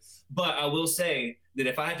whatsoever, but I will say that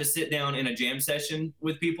if I had to sit down in a jam session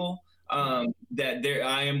with people, that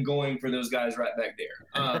I am going for those guys right back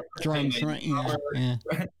there. Drums, right? Yeah.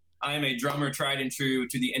 I am a drummer tried and true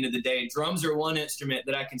to the end of the day. Drums are one instrument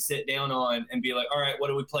that I can sit down on and be like, all right,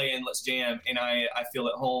 what are we playing? Let's jam. And I feel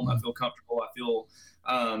at home. I feel comfortable. I feel,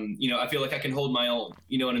 I feel like I can hold my own.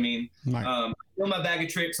 You know what I mean? Right. I feel my bag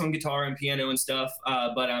of tricks on guitar and piano and stuff,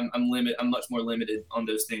 but I'm much more limited on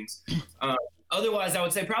those things. Otherwise, I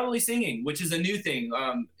would say probably singing, which is a new thing.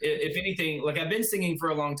 If anything, like I've been singing for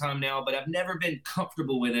a long time now, but I've never been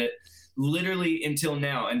comfortable with it literally until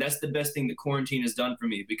now. And that's the best thing that quarantine has done for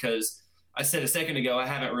me, because I said a second ago, I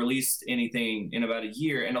haven't released anything in about a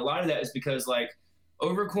year. And a lot of that is because like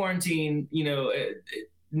over quarantine,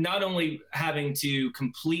 not only having to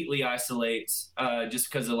completely isolate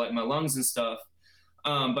just because of like my lungs and stuff,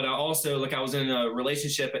 but I also like I was in a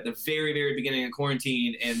relationship at the very, very beginning of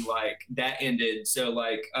quarantine, and like that ended. So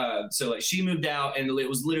she moved out, and it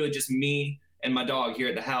was literally just me and my dog here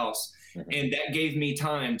at the house. And that gave me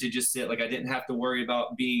time to just sit. Like I didn't have to worry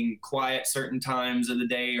about being quiet certain times of the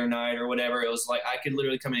day or night or whatever. It was like I could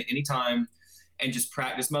literally come in at any time and just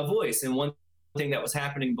practice my voice. And one thing that was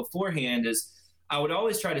happening beforehand is I would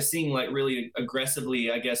always try to sing like really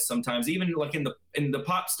aggressively, I guess sometimes, even like in the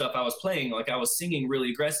pop stuff I was playing, like I was singing really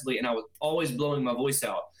aggressively and I was always blowing my voice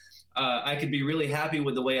out. I could be really happy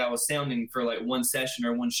with the way I was sounding for like one session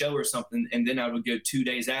or one show or something, and then I would go 2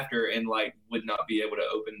 days after and like would not be able to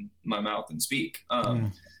open my mouth and speak.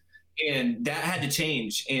 And that had to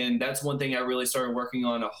change. And that's one thing I really started working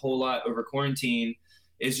on a whole lot over quarantine,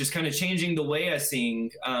 is just kind of changing the way I sing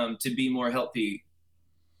to be more healthy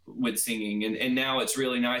with singing. And now it's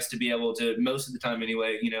really nice to be able to, most of the time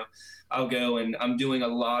anyway, I'll go and I'm doing a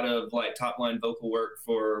lot of like top line vocal work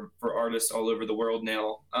for artists all over the world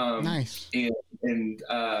now. Nice. And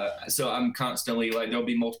so I'm constantly like, there'll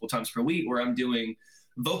be multiple times per week where I'm doing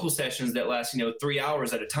vocal sessions that last, 3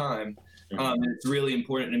 hours at a time. And it's really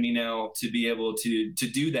important to me now to be able to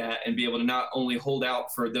do that and be able to not only hold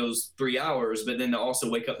out for those 3 hours, but then to also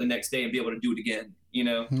wake up the next day and be able to do it again,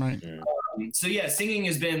 Right. So yeah, singing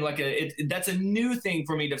has been like that's a new thing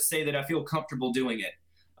for me to say that I feel comfortable doing it.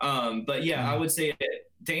 But yeah, I would say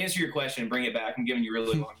to answer your question, bring it back. I'm giving you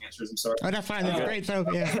really long answers. I'm sorry. Oh, that's fine. That's great. So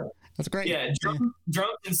yeah, that's great. Yeah,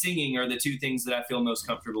 drums and singing are the two things that I feel most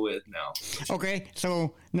comfortable with now. Okay,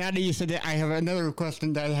 so now that you said that, I have another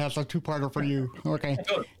question that has a two-parter for you. Okay,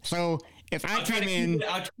 so if I came in,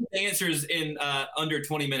 I'll keep the answers in under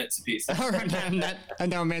 20 minutes a piece.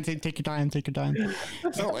 No, man, take your time. Take your time.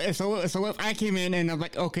 So if I came in and I'm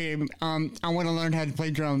like, okay, I want to learn how to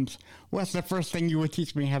play drums, what's the first thing you would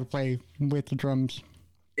teach me how to play with the drums?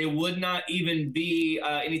 It would not even be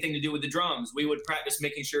anything to do with the drums. We would practice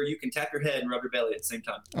making sure you can tap your head and rub your belly at the same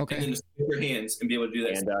time. Okay. And then just with your hands and be able to do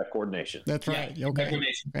that. And coordination. That's right. Yeah, okay.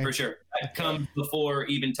 Coordination, for sure. That comes before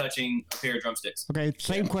even touching a pair of drumsticks. Okay,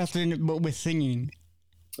 same question, but with singing.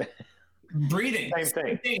 Breathing.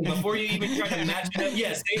 Same thing. Before you even try to match it up.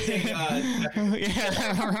 Yeah, same thing.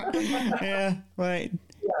 Yeah, right.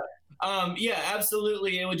 Yeah,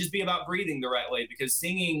 absolutely. It would just be about breathing the right way, because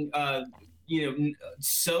singing,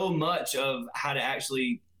 so much of how to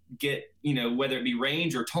actually get, whether it be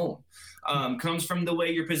range or tone, comes from the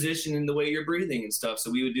way you're positioned and the way you're breathing and stuff.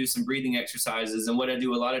 So we would do some breathing exercises. And what I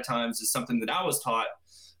do a lot of times is something that I was taught,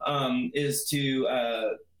 is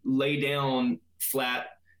to lay down flat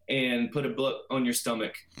and put a book on your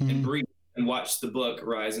stomach and breathe. and watch the book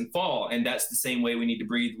rise and fall. And that's the same way we need to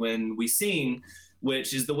breathe when we sing,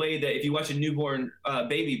 which is the way that if you watch a newborn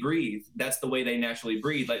baby breathe, that's the way they naturally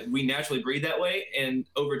breathe. Like we naturally breathe that way. And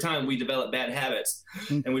over time we develop bad habits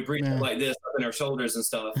and we breathe like this up in our shoulders and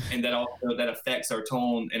stuff. And that affects our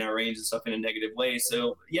tone and our range and stuff in a negative way.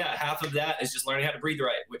 So yeah, half of that is just learning how to breathe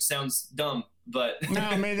right, which sounds dumb, but no,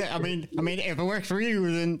 I mean, if it works for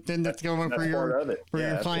you, then that's going for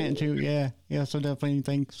your client too. Yeah. So definitely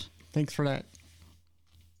thanks for that.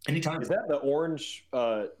 Anytime. Is that the orange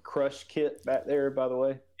crush kit back there, by the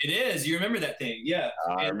way? It is. You remember that thing? Yeah.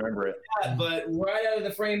 I remember it. Yeah, but right out of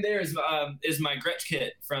the frame there is my Gretsch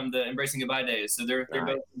kit from the Embracing Goodbye days. So they're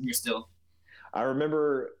both in here still. I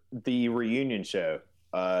remember the reunion show.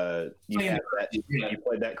 You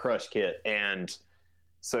played that crush kit, and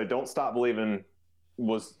so Don't Stop Believing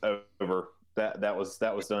was over. That was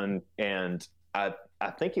done, and I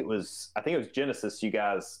think it was Genesis you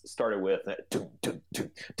guys started with.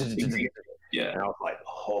 Yeah. And I was like,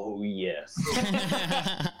 oh yes.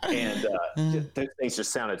 And those things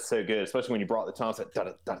just sounded so good, especially when you brought the tones like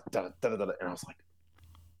and I was like,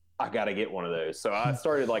 I gotta get one of those. So I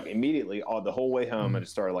started like immediately the whole way home. I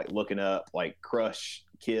just started like looking up like crush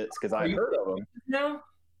kits because I heard of them. No.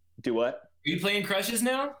 Do what? Are you playing crushes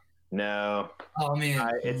now? No. Oh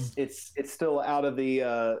man, it's still out of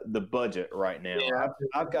the budget right now. Yeah.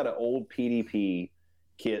 I've got an old PDP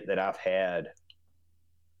kit that I've had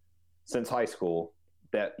since high school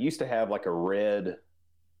that used to have like a red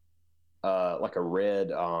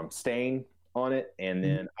stain on it, and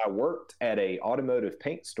then I worked at a automotive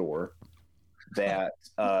paint store that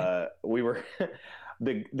we were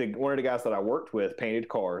the one of the guys that I worked with painted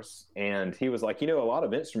cars, and he was like, a lot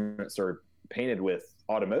of instruments are painted with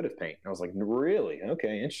automotive paint. And I was like, really?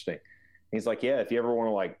 Okay, interesting. He's like, yeah, if you ever want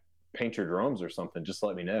to like paint your drums or something, just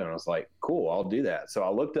let me know. And I was like, cool, I'll do that. So I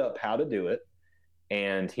looked up how to do it,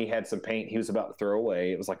 and he had some paint he was about to throw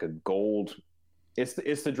away. It was like a gold. It's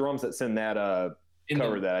the drums that's in that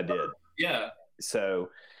cover that I did. Yeah. So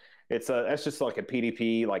it's that's just like a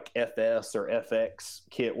PDP like FS or FX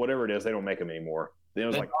kit, whatever it is. They don't make them anymore. It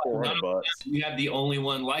was like $400. You have the only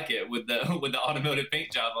one like it with the automotive paint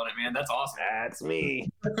job on it, man. That's awesome. That's me.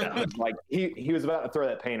 Like he was about to throw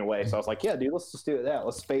that paint away, so I was like, yeah, dude, let's just do it.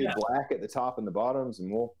 Let's fade black at the top and the bottoms, and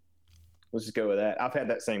let's just go with that. I've had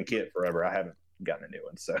that same kit forever. I haven't gotten a new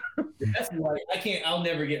one, so that's like I'll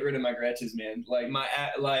never get rid of my Gretches, man. Like my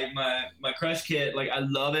crush kit, like I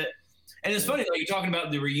love it. And it's funny, like you're talking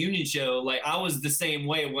about the reunion show. Like I was the same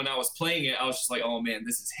way when I was playing it. I was just like, oh man,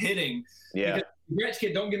 this is hitting. Yeah. Because the Gretsch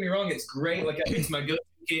kit, don't get me wrong, it's great. Like it's my go-to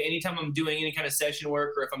kit anytime I'm doing any kind of session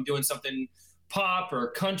work, or if I'm doing something pop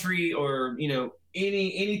or country or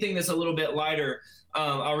anything that's a little bit lighter,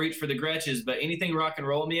 I'll reach for the Gretches. But anything rock and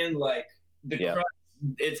roll, man, like the crush,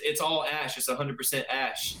 it's all ash. It's 100%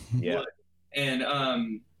 ash. Yeah.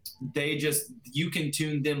 And they just, you can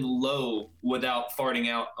tune them low without farting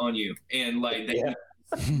out on you, and like they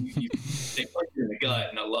punch you in the gut,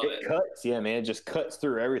 and I love it. It cuts, yeah, man. It just cuts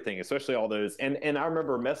through everything, especially all those. And I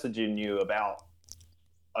remember messaging you about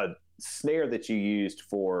a snare that you used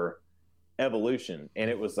for Evolution, and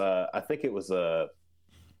it was I think it was a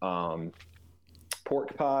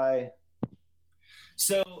pork pie.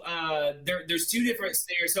 So there's two different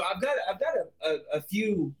snares. So I've got a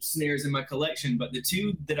few snares in my collection, but the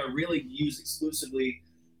two that I really use exclusively,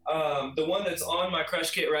 the one that's on my crush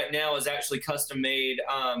kit right now is actually custom made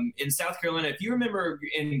in South Carolina. If you remember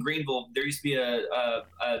in Greenville, there used to be a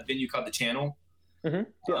venue called The Channel. Mm-hmm.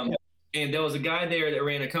 Yeah. And there was a guy there that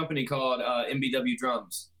ran a company called MBW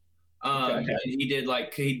Drums. And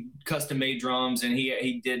he custom made drums, and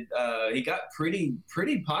he got pretty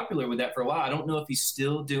popular with that for a while. I don't know if he's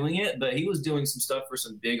still doing it, but he was doing some stuff for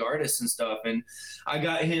some big artists and stuff. And I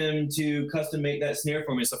got him to custom make that snare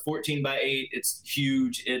for me. It's a 14x8. It's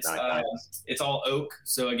huge. It's it's all oak.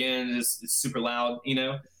 So again, it's super loud,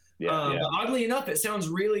 Yeah. But oddly enough, it sounds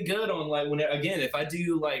really good on like if I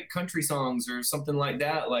do like country songs or something like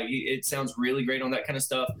that, like it sounds really great on that kind of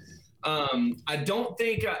stuff. I don't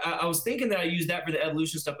think I was thinking that I used that for the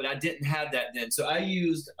Evolution stuff, but I didn't have that then. So I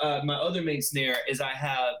used my other main snare it's a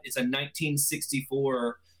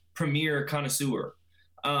 1964 Premier Connoisseur.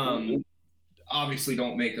 Obviously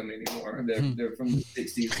don't make them anymore. They're from the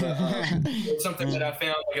 60s, but it's something that I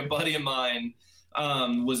found. Like a buddy of mine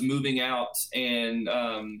was moving out and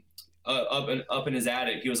up in his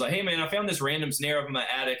attic. He was like, "Hey man, I found this random snare up in my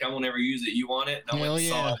attic. I won't ever use it. You want it?" And I went and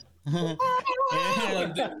saw it. It's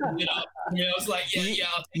like,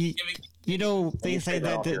 I'll take it. They say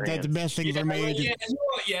that the best things are made.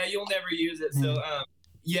 You'll never use it. So,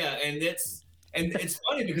 and And it's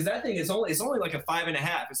funny because that thing is only like a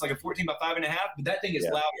 5.5. It's like a 14 by 5.5, but that thing is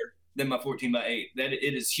louder than my 14 by 8. That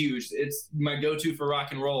it is huge. It's my go-to for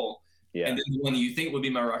rock and roll. Yeah. And then the one that you think would be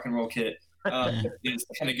my rock and roll kit is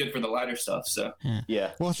kind of good for the lighter stuff. So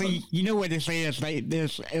Well, see, you know what they say is like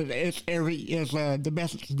this is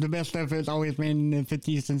the best stuff has always been in the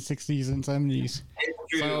 50s and 60s and 70s. It's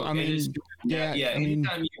true. So I mean,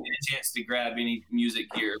 anytime you get a chance to grab any music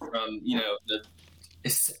gear from the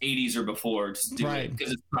 80s or before, just do it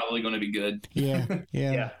because it's probably going to be good. Yeah,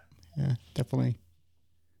 definitely.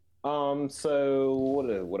 So what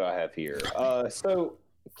do I have here? So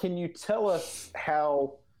can you tell us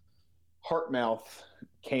how Heartmouth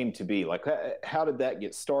came to be? Like, how did that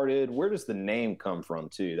get started? Where does the name come from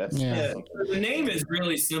too? The name is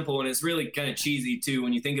really simple and it's really kind of cheesy too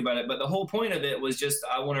when you think about it. But the whole point of it was just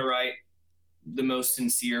I want to write the most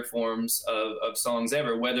sincere forms of songs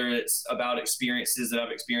ever, whether it's about experiences that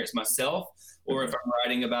I've experienced myself or if I'm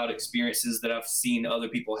writing about experiences that I've seen other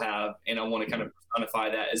people have, and I want to kind of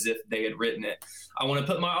personify that as if they had written it. I want to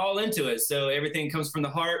put my all into it, so everything comes from the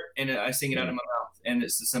heart, and I sing it out of my mouth, and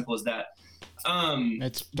it's as simple as that.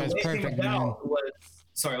 That's perfect.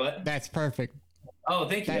 Sorry, what? That's perfect. Oh,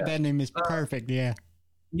 thank you. That name is perfect. Yeah,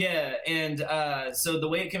 and so the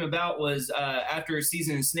way it came about was after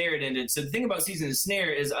Season and Snare had ended. So the thing about Season and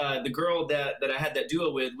Snare is the girl that I had that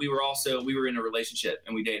duo with, we were in a relationship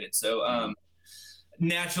and we dated. So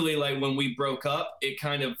naturally, like when we broke up, it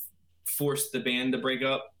kind of forced the band to break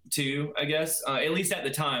up too, I guess. At least at the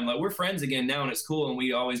time. Like we're friends again now and it's cool, and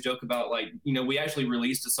we always joke about like, we actually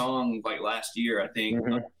released a song like last year, I think,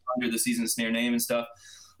 under the Season and Snare name and stuff.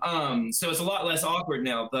 So it's a lot less awkward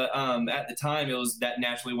now, but at the time it was that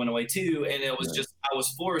naturally went away too, and it was just I was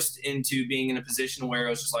forced into being in a position where I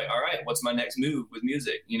was just like, all right, what's my next move with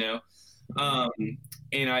music,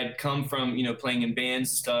 and I'd come from playing in bands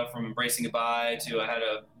and stuff, from Embracing Goodbye to I had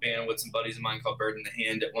a band with some buddies of mine called Bird in the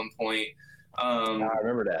Hand at one point. I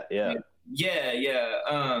remember that.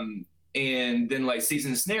 And then like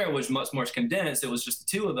Season and Snare was much more condensed. It was just the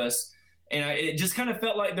two of us. And it just kind of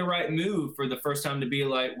felt like the right move for the first time to be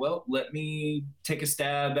like, well, let me take a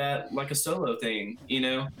stab at like a solo thing,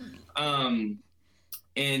 And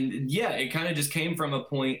it kind of just came from a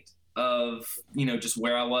point of, just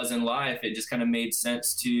where I was in life. It just kind of made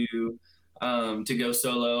sense to go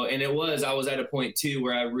solo. And I was at a point too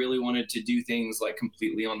where I really wanted to do things like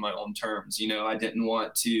completely on my own terms. I didn't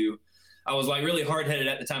want to. I was like really hard headed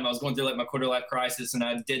at the time. I was going through like my quarter life crisis, and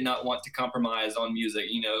I did not want to compromise on music.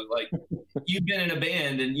 Like you've been in a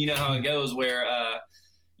band and you know how it goes where,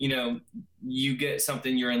 you get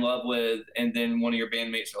something you're in love with, and then one of your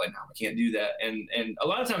bandmates are like, no, we can't do that. And a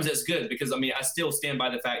lot of times that's good because I still stand by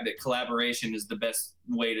the fact that collaboration is the best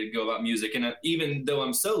way to go about music. And even though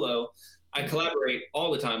I'm solo, I collaborate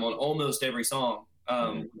all the time on almost every song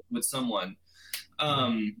with someone.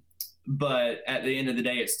 But at the end of the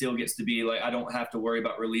day, it still gets to be like I don't have to worry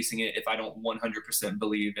about releasing it if I don't 100%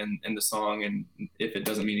 believe in the song and if it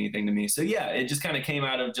doesn't mean anything to me. So yeah, it just kind of came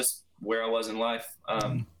out of just where I was in life.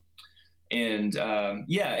 And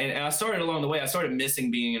I started along the way. I started missing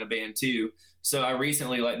being in a band too. So I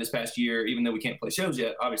recently, like this past year, even though we can't play shows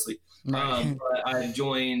yet, obviously, but I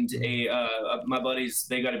joined my buddies.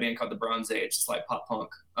 They got a band called the Bronze Age. It's like pop punk.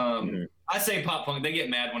 I say pop punk. They get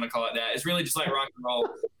mad when I call it that. It's really just like rock and roll.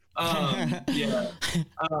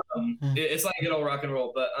 It's like good old rock and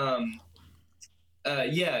roll, but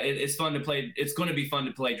it's fun to play. It's going to be fun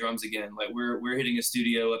to play drums again. Like we're hitting a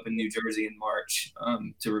studio up in New Jersey in March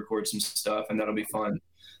to record some stuff, and that'll be fun.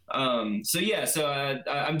 I'm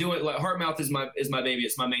doing like Heartmouth is my baby.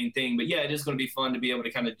 It's my main thing, but yeah, it is going to be fun to be able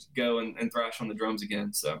to kind of go and thrash on the drums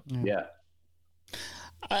again. So yeah.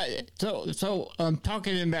 So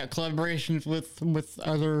talking about collaborations with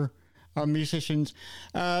other musicians,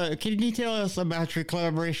 can you tell us about your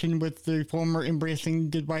collaboration with the former Embracing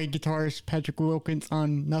Goodbye guitarist Patrick Wilkins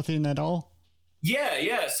on Nothing at All?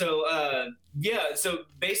 Yeah. So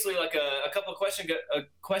basically, like a couple of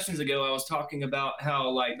questions ago, I was talking about how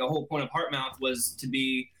like the whole point of Heartmouth was to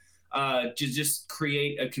be to just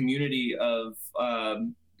create a community of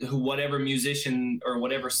whatever musician or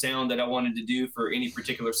whatever sound that I wanted to do for any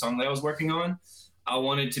particular song that I was working on. I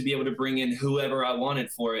wanted to be able to bring in whoever I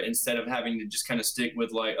wanted for it instead of having to just kind of stick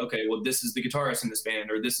with like, okay, well, this is the guitarist in this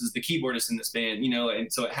band or this is the keyboardist in this band,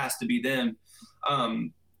 and so it has to be them.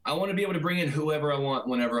 I want to be able to bring in whoever I want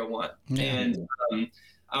whenever I want. Yeah. And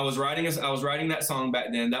I was writing that song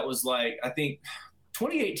back then. That was like, I think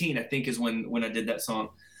 2018, I think is when I did that song.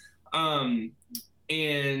 And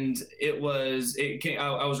I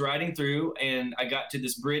was riding through and I got to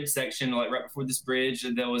this bridge section, like right before this bridge,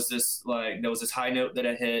 and there was this high note that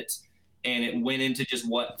I hit, and it went into just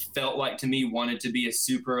what felt like to me wanted to be a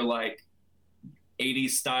super like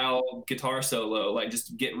 80s style guitar solo, like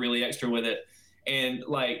just get really extra with it. And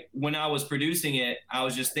like when I was producing it, I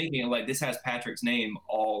was just thinking like, this has Patrick's name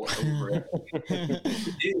all over it.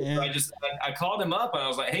 Yeah. So I called him up and I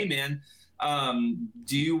was like, hey man,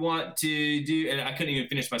 do you want to do, and I couldn't even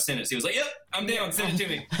finish my sentence. He was like, yep, I'm down, send it to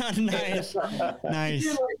me. Nice. Nice.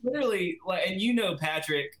 Like, literally, like, and you know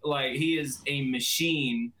Patrick, like he is a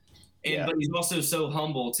machine, and but he's also so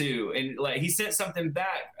humble too. And like he sent something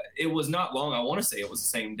back. It was not long. I want to say it was the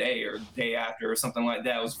same day or day after or something like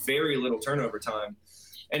that. It was very little turnover time.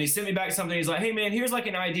 And he sent me back something. He's like, hey man, here's like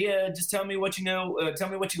an idea. Just tell me what you know. Tell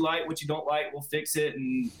me what you like, what you don't like. We'll fix it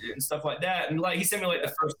and stuff like that. And like he sent me like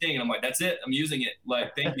the first thing, and I'm like, that's it. I'm using it.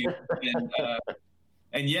 Like, thank you.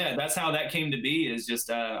 And yeah, that's how that came to be. Is just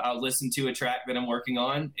I'll listen to a track that I'm working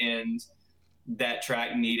on, and that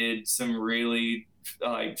track needed some really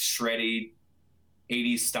like shreddy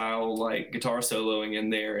 80s style like guitar soloing in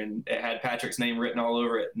there, and it had Patrick's name written all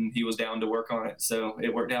over it, and he was down to work on it, so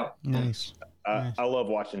it worked out. Nice. I love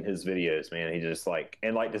watching his videos, man. He just like,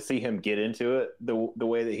 and like to see him get into it the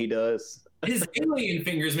way that he does. His alien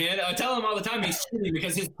fingers, man. I tell him all the time he's shitty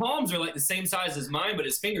because his palms are like the same size as mine, but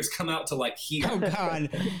his fingers come out to like here. Oh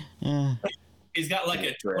God. Yeah. He's got like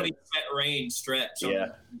a 20 foot range stretch. On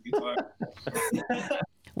the guitar.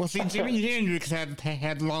 Well, see, Jimi Hendrix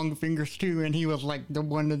had long fingers too, and he was like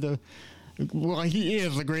he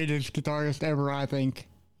is the greatest guitarist ever, I think.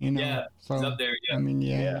 You know. Yeah, so, he's up there. Yeah. I mean,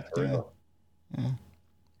 Yeah, for real.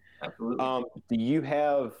 Absolutely.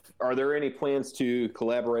 Are there any plans to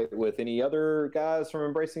collaborate with any other guys from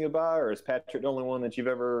Embracing Goodbye, or is Patrick the only one that you've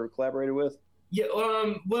ever collaborated with? Yeah,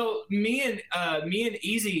 well, me and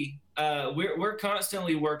Easy, we're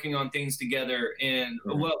constantly working on things together, and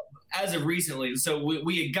well, as of recently, so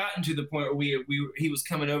we had gotten to the point where he was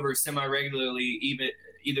coming over semi-regularly,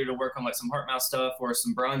 either to work on like some Heart Mouth stuff or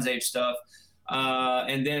some Bronze Age stuff,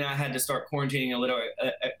 and then I had to start quarantining a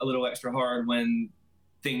little extra hard when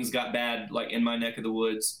things got bad, like in my neck of the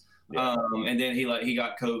woods. Yeah. And then he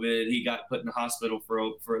got COVID. He got put in the hospital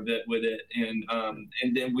for a bit with it, and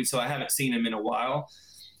then so I haven't seen him in a while.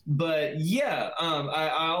 But yeah,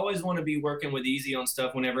 I always want to be working with Easy on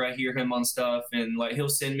stuff whenever I hear him on stuff, and like he'll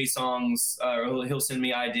send me songs, or he'll send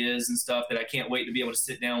me ideas and stuff that I can't wait to be able to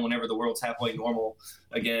sit down whenever the world's halfway normal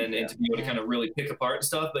again, and to be able to kind of really pick apart and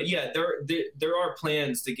stuff. But yeah, there are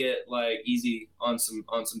plans to get like Easy on some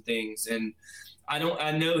things, and I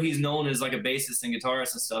know he's known as like a bassist and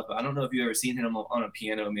guitarist and stuff, but I don't know if you've ever seen him on a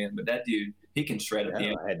piano, man. But that dude, he can shred a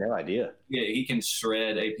piano. I had no idea. Yeah, he can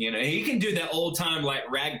shred a piano. He can do that old time like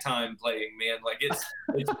ragtime playing, man. Like it's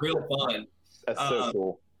real fun. That's so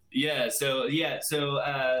cool. Yeah. So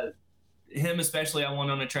him especially, I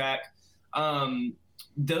want on a track.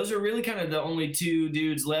 Those are really kind of the only two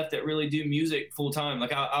dudes left that really do music full time.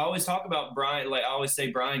 Like I always talk about Brian. Like I always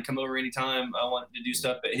say, Brian, come over anytime I want to do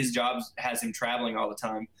stuff, but his job has him traveling all the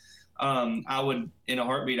time. I would, in a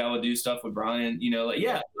heartbeat, I would do stuff with Brian. You know, like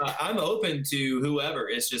I'm open to whoever.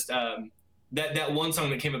 It's just that one song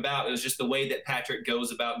that came about. It was just the way that Patrick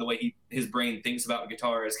goes about, the way his brain thinks about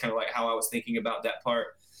guitar is kind of like how I was thinking about that part.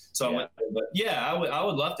 So I went, but yeah, I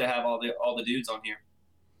would love to have all the dudes on here.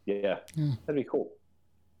 Yeah, that'd be cool.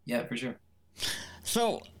 Yeah, for sure.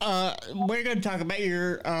 So, we're going to talk about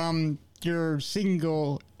your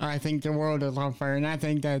single, I think The World Is on Fire, and I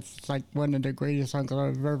think that's like one of the greatest songs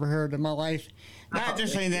I've ever heard in my life. Not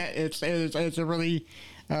just saying that, it's a really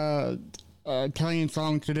telling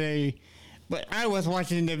song today, but I was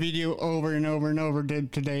watching the video over and over and over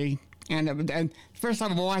today, and first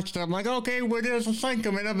time I watched it, I'm like, okay, well, there's a song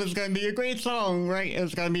coming up. It's going to be a great song, right?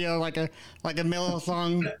 It's going to be like a mellow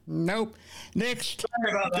song. Nope. Next,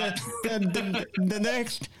 the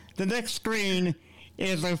next screen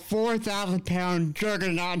is a 4,000-pound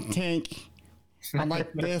juggernaut tank. I'm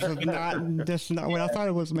like, this is not what I thought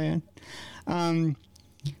it was, man.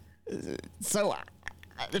 So,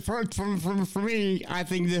 for me, I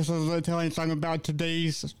think this is a telling song about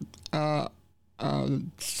today's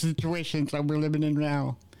situations that we're living in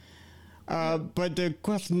now. But the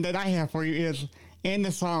question that I have for you is, in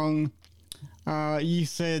the song, you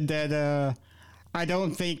said that I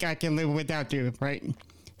don't think I can live without you, right?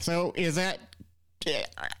 So is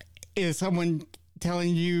someone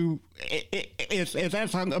telling you, is that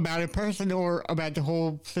song about a person or about the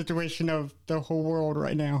whole situation of the whole world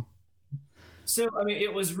right now? So, I mean,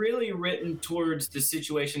 it was really written towards the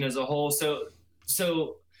situation as a whole. So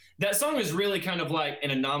that song is really kind of like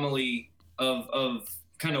an anomaly of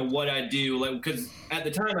kind of what I do, like, because at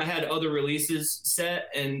the time I had other releases set,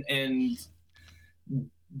 and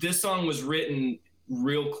this song was written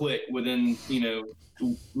real quick within,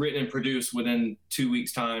 written and produced within 2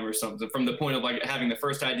 weeks time or something, from the point of like having the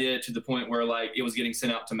first idea to the point where like it was getting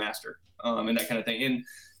sent out to master, and that kind of thing. And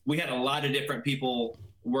we had a lot of different people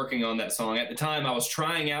working on that song. At the time I was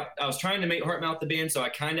trying to make Heartmouth the band. So I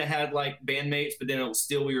kind of had like bandmates, but then it was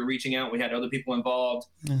still, we were reaching out. We had other people involved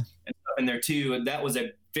and stuff in there too. And that was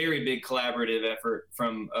a very big collaborative effort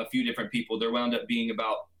from a few different people. There wound up being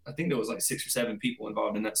about, I think there was like 6 or 7 people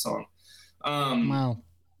involved in that song. Wow.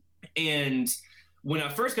 And when I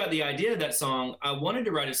first got the idea of that song, I wanted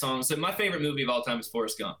to write a song. So my favorite movie of all time is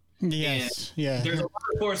Forrest Gump. Yes. And yeah. there's a lot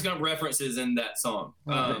of Forrest Gump references in that song.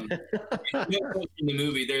 In the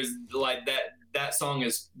movie, there's like that song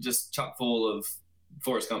is just chock full of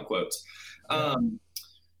Forrest Gump quotes.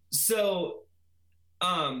 So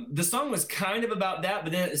the song was kind of about that,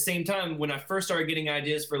 but then at the same time, when I first started getting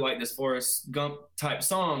ideas for like this Forrest Gump type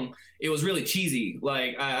song, it was really cheesy.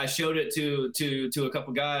 Like I showed it to a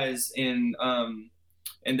couple guys, and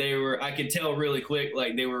I could tell really quick,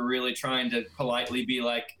 like they were really trying to politely be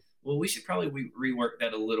like, well, we should probably rework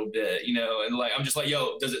that a little bit, and like, I'm just like,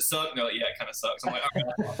 yo, does it suck? And they're like, yeah, it kind of sucks. I'm like,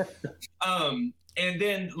 okay. And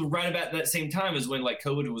then right about that same time is when like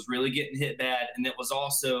COVID was really getting hit bad. And it was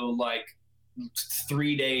also like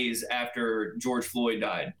 3 days after George Floyd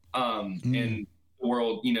died. And the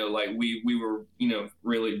world, like we were,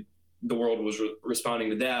 really, the world was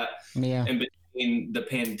responding to that. Yeah. And between the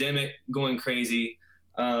pandemic going crazy,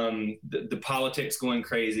 the politics going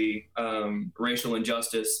crazy, racial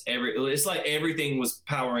injustice, it's like everything was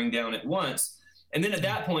powering down at once. And then at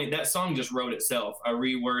that point, that song just wrote itself. I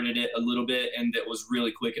reworded it a little bit, and it was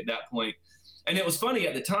really quick at that point. And it was funny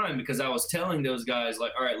at the time because I was telling those guys,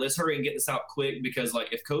 like, all right, let's hurry and get this out quick, because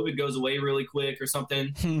like if COVID goes away really quick or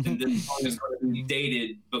something, then this song is going to be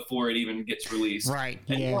dated before it even gets released. Right.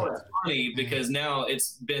 And it's funny because now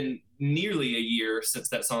it's been nearly a year since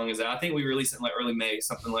that song is out. I think we released it in like early May,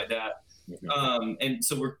 something like that. And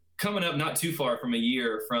so we're coming up not too far from a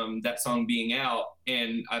year from that song being out,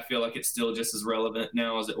 and I feel like it's still just as relevant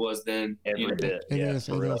now as it was then. Every bit. It is.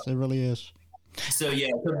 It really is. So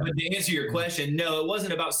yeah, but to answer your question, no, it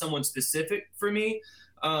wasn't about someone specific for me,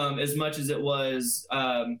 as much as it was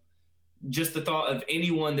just the thought of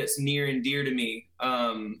anyone that's near and dear to me,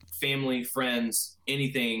 family, friends,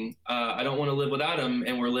 anything. I don't want to live without them,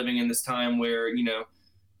 and we're living in this time where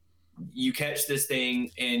you catch this thing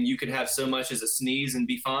and you could have so much as a sneeze and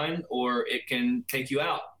be fine, or it can take you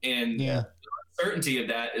out, and the uncertainty of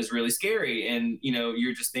that is really scary. And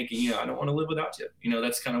you're just thinking, I don't want to live without you.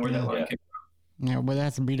 That's kind of where that line came from. Yeah, well,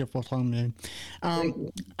 that's a beautiful song, man.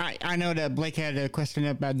 I know that Blake had a question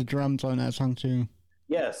about the drums on that song too.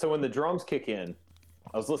 Yeah, so when the drums kick in,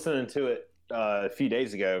 I was listening to it a few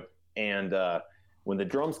days ago, and when the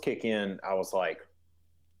drums kick in, I was like,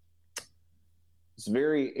 it's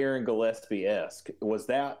very Aaron Gillespie-esque. Was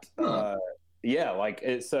that? Yeah, like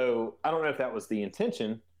it, so. I don't know if that was the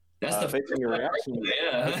intention. That's the based on your reaction.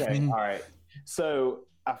 Yeah. Okay. All right. So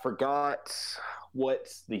I forgot what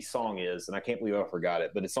the song is, and I can't believe I forgot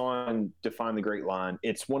it, but it's on Define the Great Line.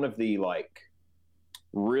 It's one of the like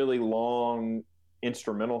really long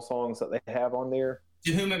instrumental songs that they have on there.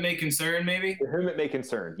 To Whom It May Concern, maybe? To Whom It May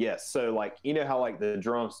Concern, yes. So like, how like the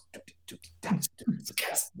drums.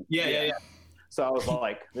 Yeah. So I was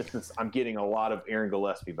like, I'm getting a lot of Aaron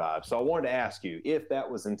Gillespie vibes. So I wanted to ask you if that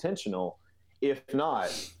was intentional. If not,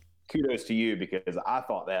 kudos to you, because I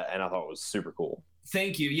thought that, and I thought it was super cool.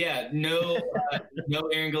 Thank you. Yeah, no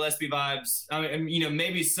Aaron Gillespie vibes. I mean,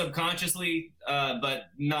 maybe subconsciously, but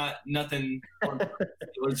nothing. It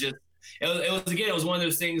was just, it was one of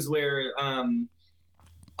those things where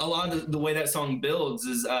a lot of the way that song builds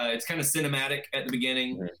is it's kind of cinematic at the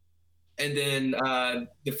beginning. Mm-hmm. And then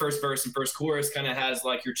the first verse and first chorus kind of has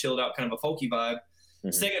like your chilled out kind of a folky vibe.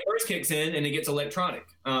 Mm-hmm. Second verse kicks in and it gets electronic.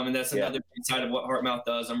 And that's another side of what Heartmouth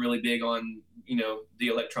does. I'm really big on, the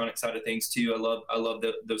electronic side of things too. I love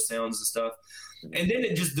those sounds and stuff. Mm-hmm. And then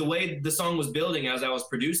it just, the way the song was building as I was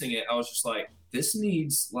producing it, I was just like, this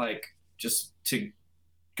needs like just to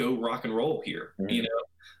go rock and roll here. Mm-hmm.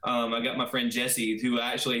 I got my friend Jesse, who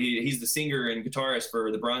actually he's the singer and guitarist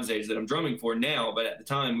for the Bronze Age that I'm drumming for now. But at the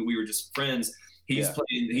time we were just friends. He's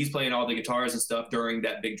playing all the guitars and stuff during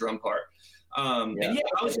that big drum part. I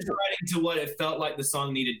was just writing to what it felt like the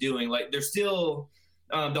song needed doing. Like there's still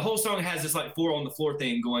the whole song has this like 4 on the floor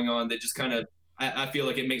thing going on that just kind of I feel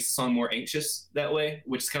like it makes the song more anxious that way,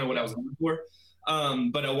 which is kind of what I was looking for.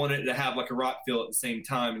 But I wanted it to have like a rock feel at the same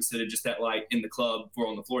time instead of just that like in the club 4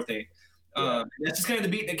 on the floor thing. That's just kind of the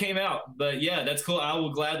beat that came out. But yeah, that's cool. I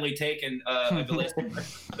will gladly take a Gillespie.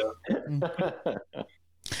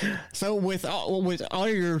 So with all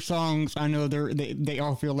your songs, I know they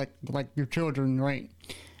all feel like your children, right?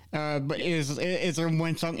 But is there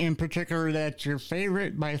one song in particular that's your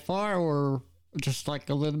favorite by far, or just like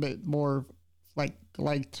a little bit more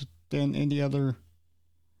liked than any other?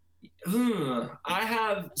 I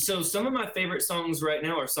have, so some of my favorite songs right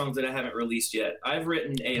now are songs that I haven't released yet. I've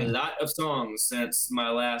written a lot of songs since my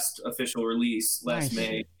last official release last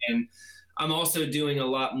May, and I'm also doing a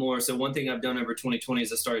lot more. So one thing I've done over 2020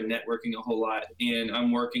 is I started networking a whole lot, and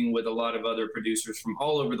I'm working with a lot of other producers from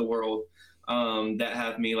all over the world that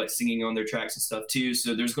have me like singing on their tracks and stuff too.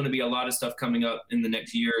 So there's going to be a lot of stuff coming up in the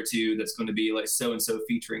next year or two that's going to be like so and so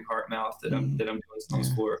featuring Heartmouth that I'm doing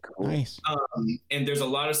songs for. Cool. Nice. And there's a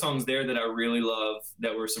lot of songs there that I really love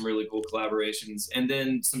that were some really cool collaborations, and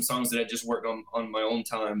then some songs that I just worked on my own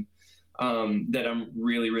time that I'm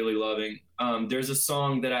really, really loving. There's a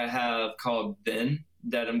song that I have called Then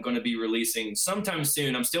that I'm going to be releasing sometime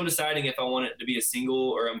soon. I'm still deciding if I want it to be a single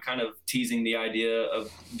or I'm kind of teasing the idea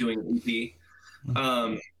of doing an EP.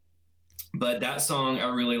 But that song I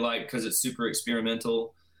really like because it's super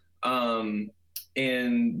experimental. And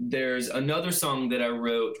there's another song that I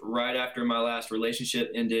wrote right after my last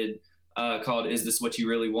relationship ended called Is This What You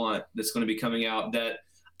Really Want? That's going to be coming out. That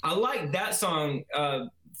I like that song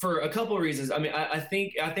for a couple of reasons. I mean, I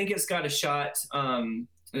think it's got a shot.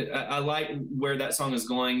 I like where that song is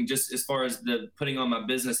going, just as far as the putting on my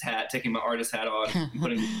business hat, taking my artist hat off, and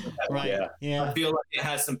putting the business hat right. on. Yeah. I feel like it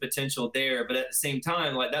has some potential there, but at the same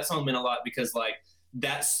time, like that song meant a lot because like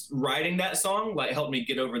that's writing that song like helped me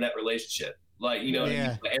get over that relationship. Like, you know, what I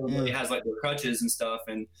mean? Like, everybody has like their crutches and stuff,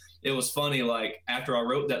 and it was funny. Like after I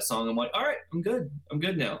wrote that song, I'm like, all right, I'm good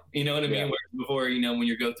now. You know what I mean? Where before, you know, when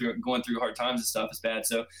you're going through hard times and stuff, it's bad.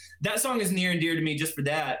 So that song is near and dear to me just for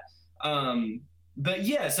that. But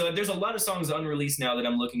yeah, so there's a lot of songs unreleased now that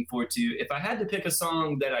I'm looking forward to. If I had to pick a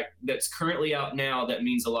song that's currently out now that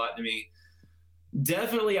means a lot to me,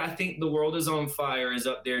 definitely I think The World Is on Fire is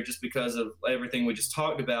up there just because of everything we just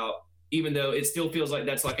talked about, even though it still feels like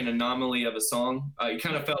that's like an anomaly of a song. It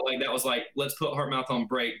kind of felt like that was like, let's put Heartmouth on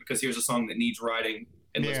break because here's a song that needs writing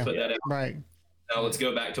and let's put that out. Right. Now let's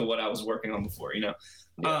go back to what I was working on before, you know.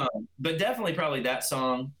 But definitely probably that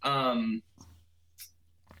song.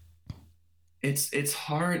 It's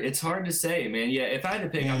hard to say, man. Yeah, if I had to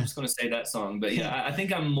pick, I'm just going to say that song. But yeah, I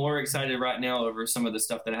think I'm more excited right now over some of the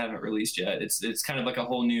stuff that I haven't released yet. It's kind of like a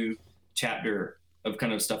whole new chapter of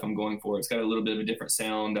kind of stuff I'm going for. It's got a little bit of a different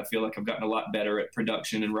sound. I feel like I've gotten a lot better at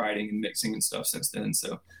production and writing and mixing and stuff since then.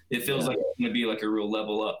 So it feels like it's going to be like a real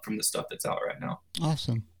level up from the stuff that's out right now.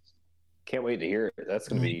 Awesome. Can't wait to hear it. That's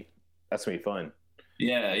going to be fun.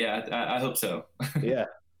 Yeah. I hope so. Yeah.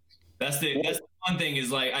 That's the one thing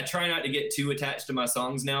is like I try not to get too attached to my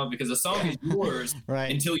songs now because a song is yours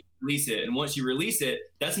until you release it, and once you release it,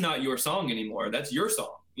 that's not your song anymore. That's your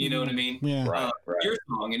song. You know what I mean? Yeah. Right. Your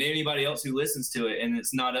song, and anybody else who listens to it, and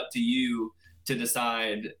it's not up to you to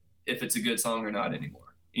decide if it's a good song or not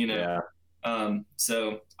anymore. You know. Yeah.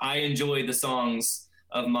 So I enjoy the songs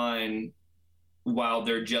of mine while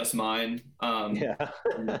they're just mine.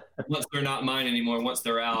 Once they're not mine anymore, once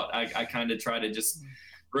they're out, I kind of try to just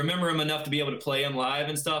remember them enough to be able to play them live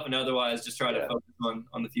and stuff, and otherwise just try to focus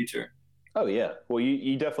on the future. Oh yeah. Well,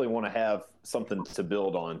 you definitely want to have something to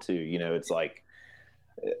build on too. You know, it's like,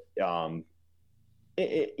 and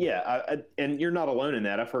you're not alone in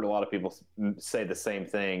that. I've heard a lot of people say the same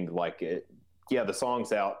thing. Like, the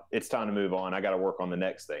song's out. It's time to move on. I got to work on the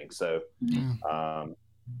next thing. So,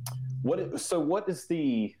 what is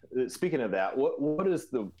speaking of that, what does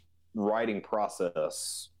the writing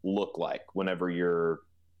process look like whenever you're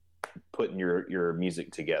putting your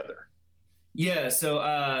music together? Yeah. So,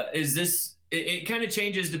 it kind of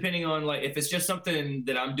changes depending on like if it's just something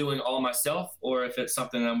that I'm doing all myself or if it's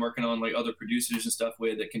something that I'm working on like other producers and stuff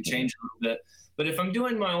with that can change a little bit. But if I'm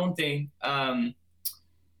doing my own thing,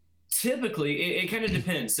 typically it kind of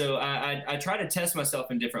depends. So I try to test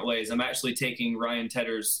myself in different ways. I'm actually taking Ryan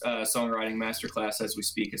Tedder's songwriting masterclass as we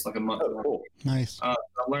speak. It's like a month. Oh, cool. Nice. I'm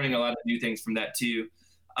learning a lot of new things from that too.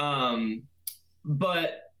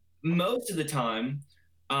 But most of the time,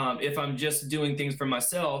 if I'm just doing things for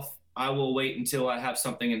myself, I will wait until I have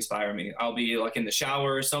something inspire me. I'll be like in the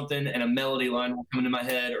shower or something, and a melody line will come into my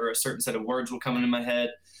head or a certain set of words will come into my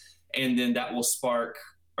head. And then that will spark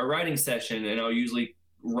a writing session, and I'll usually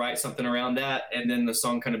write something around that, and then the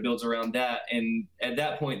song kind of builds around that. And at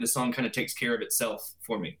that point, the song kind of takes care of itself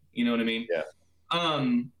for me. You know what I mean? Yeah.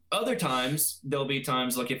 Other times, there'll be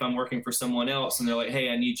times like if I'm working for someone else and they're like, hey,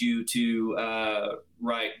 I need you to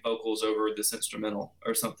write vocals over this instrumental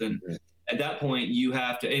or something. Mm-hmm. At that point, you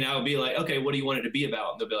have to, and I'll be like, okay, what do you want it to be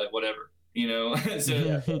about? And they'll be like, whatever. you know. So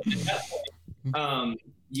at that point,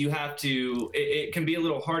 you have to. It can be a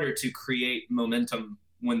little harder to create momentum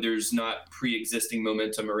when there's not pre-existing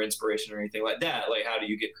momentum or inspiration or anything like that. Like, how do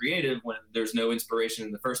you get creative when there's no inspiration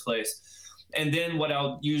in the first place? And then what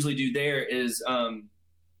I'll usually do there is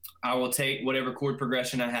I will take whatever chord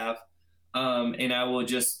progression I have, and I will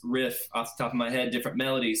just riff off the top of my head different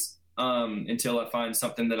melodies until I find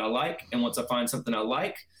something that I like. And once I find something I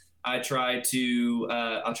like, I'll try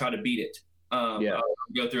to beat it. I'll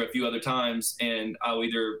go through a few other times, and I'll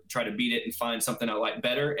either try to beat it and find something I like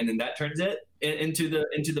better, and then that turns it into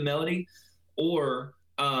the melody, or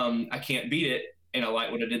I can't beat it and I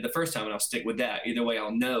like what I did the first time, and I'll stick with that. Either way,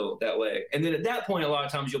 I'll know that way. And then at that point, a lot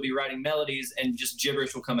of times you'll be writing melodies and just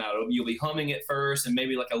gibberish will come out. You'll be humming it first, and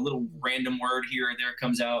maybe like a little random word here or there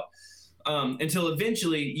comes out, until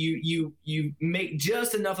eventually you make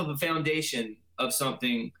just enough of a foundation of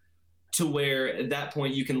something to where at that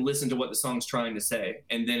point you can listen to what the song's trying to say,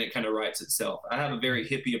 and then it kind of writes itself. I have a very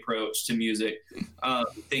hippie approach to music,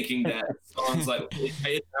 thinking that songs, like,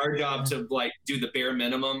 it's our job to like do the bare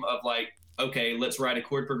minimum of like, okay, let's write a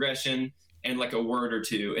chord progression and like a word or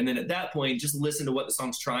two, and then at that point just listen to what the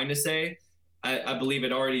song's trying to say. I believe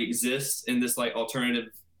it already exists in this like alternative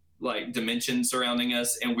like dimension surrounding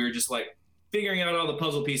us, and we're just like figuring out all the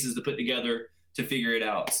puzzle pieces to put together to figure it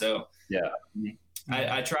out. So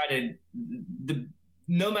I try to,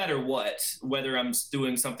 no matter what, whether I'm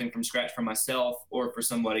doing something from scratch for myself or for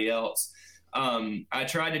somebody else, I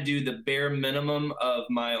try to do the bare minimum of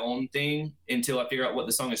my own thing until I figure out what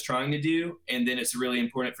the song is trying to do. And then it's really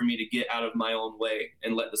important for me to get out of my own way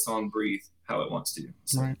and let the song breathe how it wants to.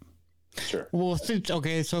 So. Right. Sure. Well, since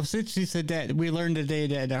you said that, we learned today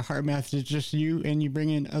that HeartMath is just you, and you bring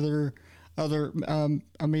in other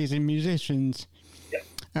amazing musicians.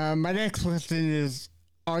 My next question is,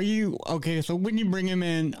 are you, okay, so when you bring them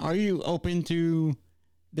in, are you open to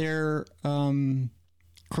their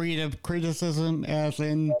creative criticism, as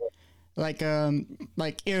in, like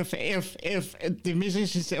if the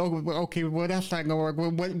musicians say, oh, okay, well, that's not going to work,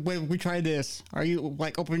 well, we try this, are you,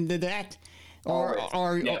 like, open to that?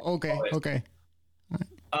 Okay.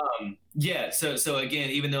 So again,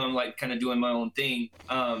 even though I'm, like, kind of doing my own thing,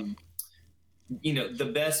 you know, the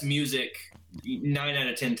best music, 9 out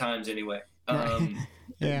of 10 times anyway,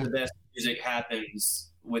 the best music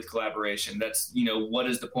happens with collaboration. That's, you know, what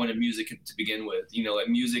is the point of music to begin with? You know, like,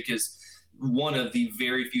 music is one of the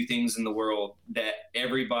very few things in the world that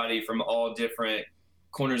everybody from all different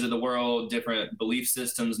corners of the world, different belief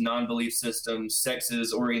systems, non-belief systems,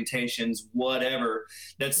 sexes, orientations, whatever,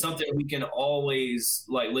 that's something we can always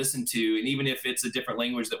like listen to. And even if it's a different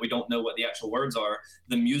language that we don't know what the actual words are,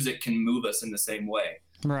 the music can move us in the same way.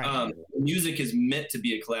 Right. Music is meant to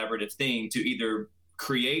be a collaborative thing, to either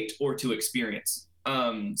create or to experience.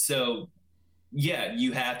 So yeah,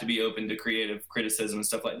 you have to be open to creative criticism and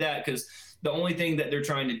stuff like that, because the only thing that they're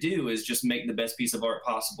trying to do is just make the best piece of art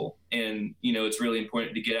possible. And, you know, it's really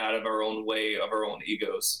important to get out of our own way, of our own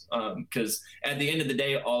egos. Because at the end of the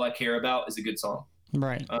day, all I care about is a good song.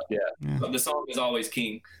 Right. But the song is always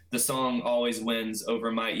king. The song always wins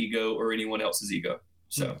over my ego or anyone else's ego.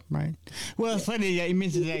 So. Right. Well, it's funny that you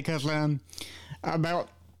mentioned that, because about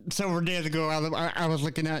several days ago, I was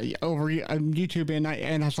looking at over on YouTube, and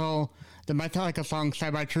I saw the Metallica song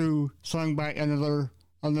 "Side by True" sung by another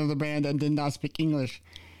band that did not speak English.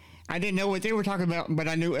 I didn't know what they were talking about, but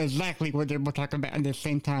I knew exactly what they were talking about at the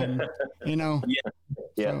same time. You know.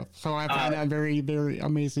 Yeah. So I find that very, very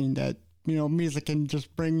amazing that, you know, music can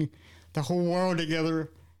just bring the whole world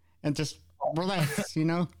together and just relax. You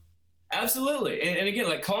know. Absolutely, and again,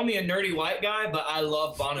 like, call me a nerdy white guy, but I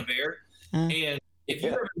love Bon Iver, and if you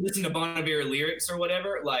ever listen to Bon Iver lyrics or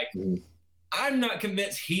whatever, like, I'm not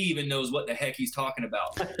convinced he even knows what the heck he's talking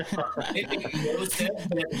about. It makes no sense,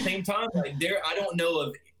 but at the same time, like, I don't know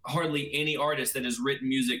of hardly any artist that has written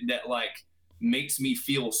music that like makes me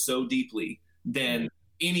feel so deeply than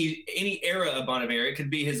any era of Bon Iver. It could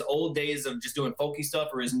be his old days of just doing folky stuff,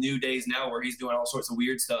 or his new days now where he's doing all sorts of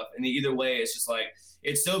weird stuff. And either way, it's just like,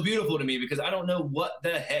 it's so beautiful to me, because I don't know what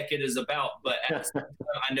the heck it is about, but at the same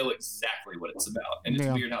time, I know exactly what it's about. And it's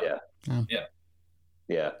weird how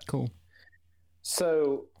Yeah. Cool.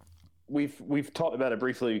 So we've talked about it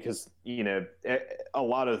briefly, because, you know, a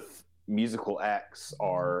lot of musical acts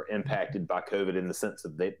are impacted by COVID in the sense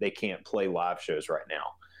of they can't play live shows right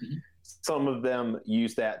now. Mm-hmm. Some of them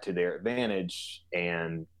use that to their advantage,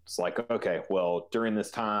 and it's like, okay, well, during this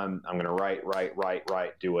time, I'm going to write,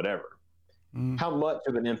 do whatever. Mm. How much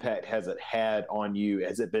of an impact has it had on you?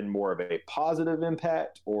 Has it been more of a positive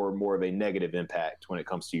impact or more of a negative impact when it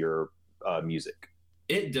comes to your music?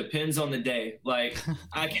 It depends on the day. Like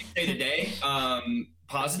I can say today,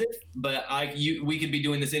 positive, but we could be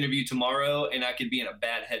doing this interview tomorrow and I could be in a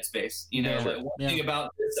bad headspace. You know, Yeah. one thing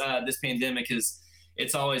about this pandemic is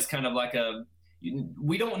it's always kind of like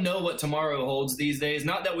we don't know what tomorrow holds these days.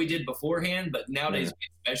 Not that we did beforehand, but nowadays we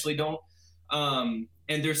especially don't. And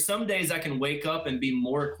there's some days I can wake up and be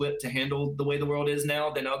more equipped to handle the way the world is now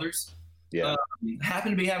than others. Yeah.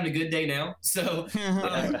 Happen to be having a good day now. So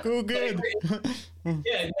Cool, good.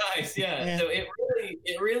 yeah, nice. Yeah. So it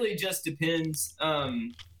really just depends.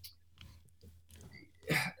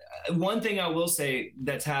 One thing I will say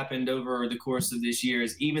that's happened over the course of this year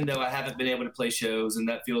is even though I haven't been able to play shows and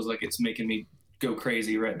that feels like it's making me go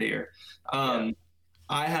crazy right there. I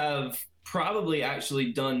have probably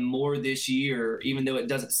actually done more this year, even though it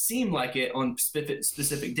doesn't seem like it on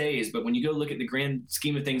specific days. But when you go look at the grand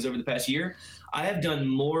scheme of things over the past year, I have done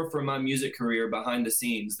more for my music career behind the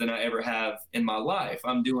scenes than I ever have in my life.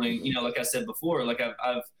 I'm doing, like I said before, like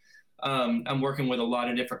I'm working with a lot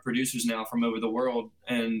of different producers now from over the world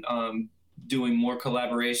and doing more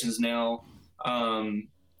collaborations now,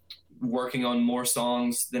 working on more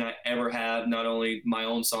songs than I ever have, not only my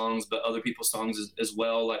own songs, but other people's songs as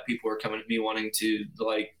well. Like people are coming to me wanting to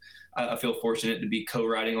I feel fortunate to be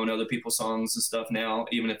co-writing on other people's songs and stuff now,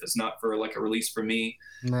 even if it's not for like a release for me.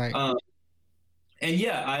 Right. And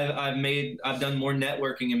yeah, I've done more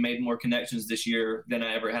networking and made more connections this year than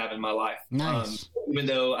I ever have in my life. Nice. Even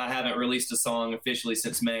though I haven't released a song officially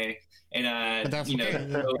since May, and so who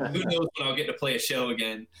knows when I'll get to play a show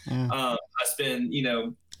again. Yeah. I spend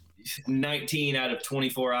 19 out of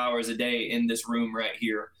 24 hours a day in this room right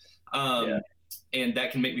here. And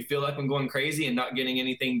that can make me feel like I'm going crazy and not getting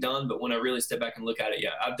anything done. But when I really step back and look at it,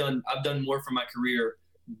 I've done more for my career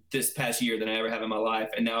this past year than I ever have in my life.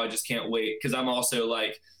 And now I just can't wait. Cause I'm also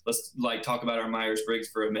let's talk about our Myers-Briggs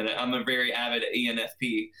for a minute. I'm a very avid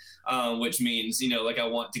ENFP, which means, I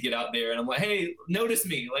want to get out there and I'm like, hey, notice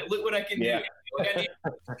me, look what I can do.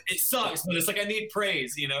 It sucks, but it's like I need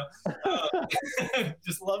praise,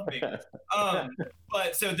 just love me.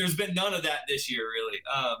 But so there's been none of that this year, really.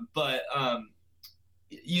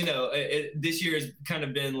 This year has kind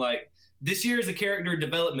of been this year is a character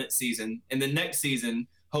development season, and the next season,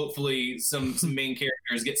 hopefully, some main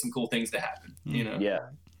characters get some cool things to happen. Yeah.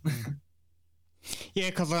 Yeah,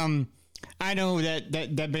 because I know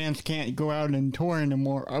that bands can't go out and tour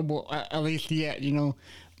anymore. Well, at least yet,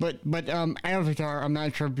 But Avatar, I'm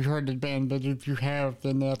not sure if you heard the band, but if you have,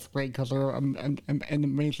 then that's great because they're an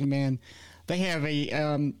amazing band. They have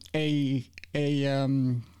a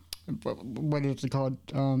what is it called?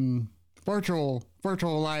 Virtual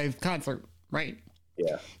live concert, right?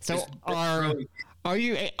 Yeah. So are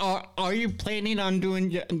you planning on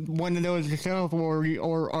doing one of those yourself, or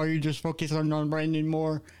are you just focused on writing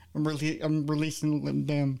more and releasing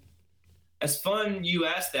them? It's fun you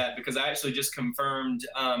asked that because I actually just confirmed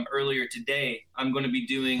earlier today I'm going to be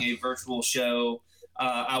doing a virtual show.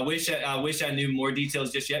 I wish I knew more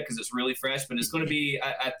details just yet because it's really fresh, but it's going to be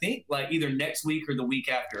I think either next week or the week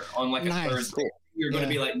after on a Thursday. Cool. You're going to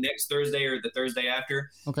be next Thursday or the Thursday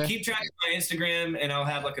after. Okay. Keep track of my Instagram and I'll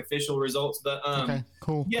have official results. But okay,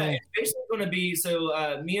 cool. Yeah, cool. It's basically going to be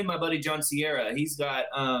me and my buddy John Sierra. He's got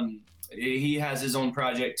he has his own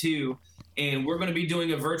project too. And we're going to be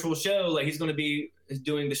doing a virtual show. He's going to be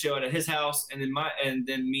doing the show out of his house, and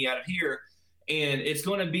then me out of here. And it's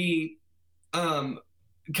going to be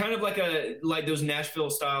kind of like those Nashville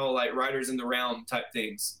style Riders in the Round type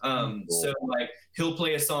things. Cool. So he'll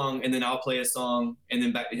play a song, and then I'll play a song, and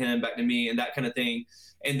then back to him, back to me, and that kind of thing.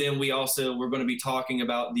 And then we're going to be talking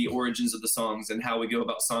about the origins of the songs and how we go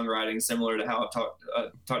about songwriting, similar to how I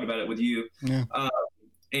talked about it with you. Yeah.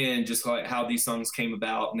 And just how these songs came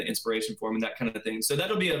about and the inspiration for them and that kind of thing. So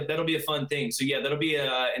that'll be a fun thing. So yeah, that'll be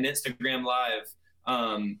an Instagram live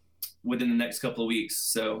within the next couple of weeks.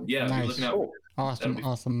 So yeah, nice. We're looking out.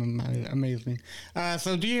 Awesome, amazing.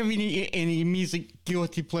 So do you have any music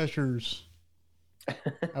guilty pleasures?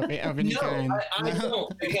 Of any kind? I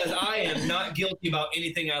don't, because I am not guilty about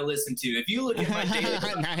anything I listen to. If you look at my daily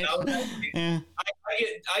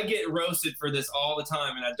I get roasted for this all the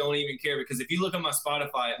time, and I don't even care, because if you look on my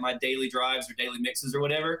Spotify at my daily drives or daily mixes or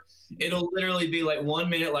whatever, it'll literally be 1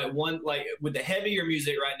 minute, with the heavier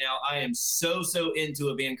music right now. I am so into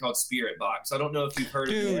a band called Spiritbox. I don't know if you've heard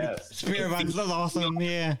of it. Yes. Spiritbox is awesome,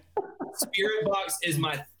 yeah. Spiritbox is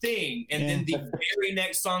my thing, and then the very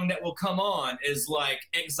next song that will come on is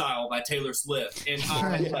Exile by Taylor Swift, and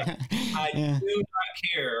I do not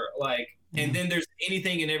care. And then there's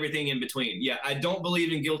anything and everything in between. Yeah, I don't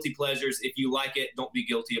believe in guilty pleasures. If you like it, don't be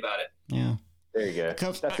guilty about it. Yeah. There you go.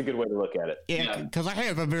 That's a good way to look at it. Yeah, because I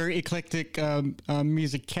have a very eclectic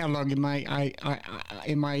music catalog in my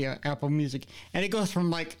Apple Music, and it goes from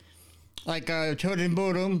like Children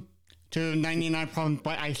Bodom to 99 Problems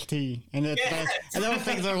by Ice-T, and and those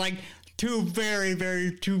things are like two very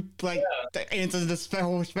ends of the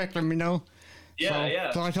whole spectrum, you know.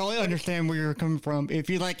 Yeah, So I totally understand where you're coming from. If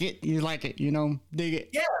you like it, you like it. You know, dig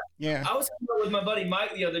it. Yeah. I was with my buddy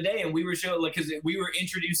Mike the other day, and we were showing because we were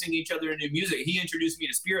introducing each other to new music. He introduced me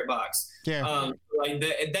to Spirit Box. Yeah.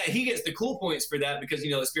 That he gets the cool points for that because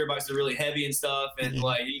the Spirit Box are really heavy and stuff, and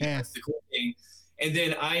that's the cool thing. And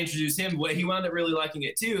then I introduced him. What he wound up really liking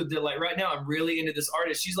it too. That like right now I'm really into this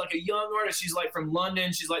artist. She's like a young artist. She's like from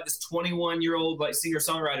London. She's like this 21-year-old like singer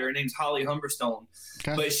songwriter. Her name's Holly Humberstone.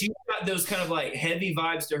 Okay. But she's got those kind of like heavy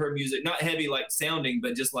vibes to her music. Not heavy like sounding,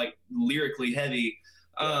 but just like lyrically heavy.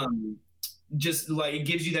 Just like it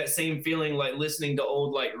gives you that same feeling like listening to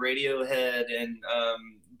old like Radiohead and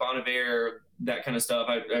Bon Iver, that kind of stuff.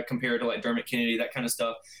 I compare it to like Dermot Kennedy, that kind of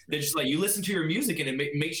stuff. They're just like you listen to your music and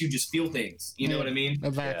it makes you just feel things. You know what I mean?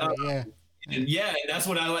 Exactly. And that's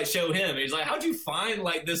what I like show him. He's like, how'd you find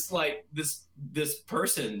like this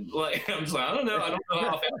person? Like I'm just like, I don't know how I found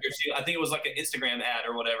her. I think it was like an Instagram ad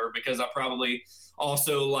or whatever because I probably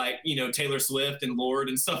also like Taylor Swift and Lorde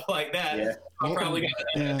and stuff like that. Yeah. I probably got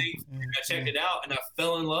that thing. I checked it out and I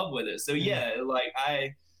fell in love with it. So like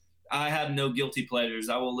I have no guilty pleasures.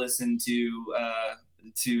 I will listen to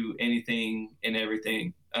anything and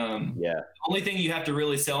everything. The only thing you have to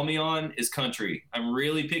really sell me on is country. I'm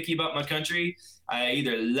really picky about my country. I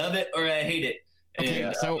either love it or I hate it. Okay,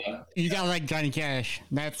 and, so you gotta like Johnny Cash.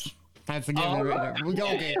 That's a given right there. We go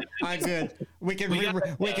okay. All right, good. We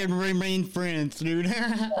can remain friends, dude.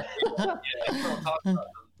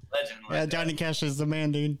 Legend. Johnny Cash is the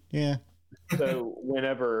man, dude. Yeah. So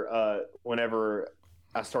whenever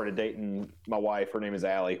I started dating my wife, her name is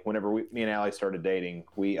Allie. Whenever me and Allie started dating,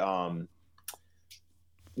 we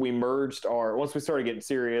merged once we started getting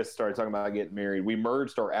serious, started talking about getting married, we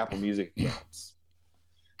merged our Apple Music accounts.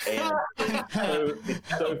 And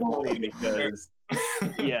it's so funny because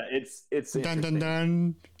it's dun dun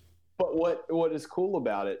dun. But what is cool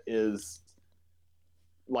about it is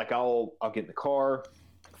like I'll get in the car,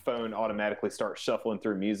 phone automatically starts shuffling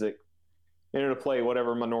through music, and it'll play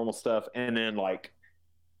whatever my normal stuff, and then like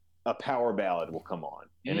a power ballad will come on,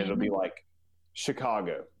 and it'll be like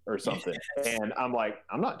Chicago or something, and I'm like,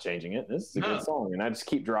 I'm not changing it. This is a good song, and I just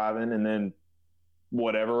keep driving, and then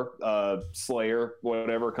whatever Slayer,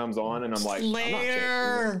 whatever comes on, and I'm like,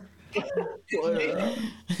 Slayer. Up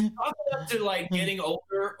to like getting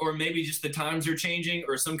older, or maybe just the times are changing,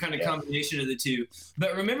 or some kind of combination of the two.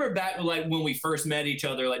 But remember back like when we first met each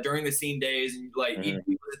other, like during the scene days, and like EP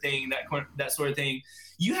was a thing, that sort of thing.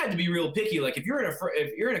 You had to be real picky. Like if you're in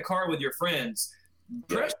a car with your friends,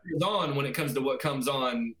 pressure is on when it comes to what comes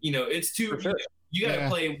on. It's too. Sure. You got to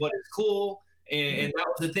play what is cool, and that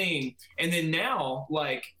was the thing. And then now,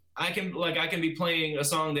 like I can be playing a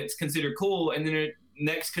song that's considered cool, and then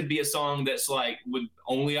next could be a song that's like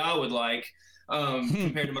I would like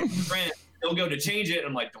compared to my friend. They'll go to change it, and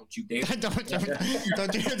I'm like, don't you dare! don't.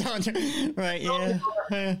 Right? Yeah.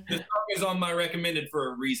 The song is on my recommended for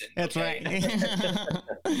a reason. That's right.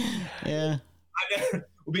 Yeah.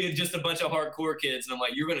 We'll be just a bunch of hardcore kids, and I'm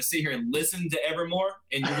like, you're going to sit here and listen to Evermore,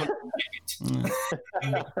 and you're going to get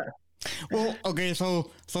it. Well, okay, so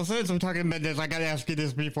since we're talking about this, I gotta ask you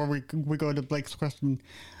this before we go to Blake's question.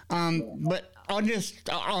 But on this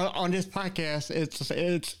podcast,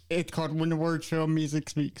 it's called When the Words Fail, Music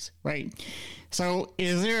Speaks, right? So,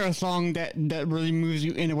 is there a song that really moves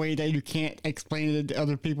you in a way that you can't explain it to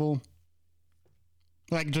other people?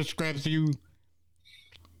 Like, just grabs you,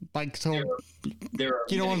 like, so. There are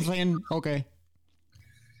you know what I'm saying? Okay.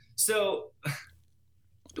 So,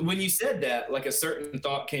 when you said that, like a certain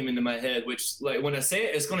thought came into my head, which like when I say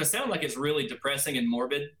it, it's going to sound like it's really depressing and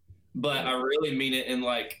morbid, but I really mean it in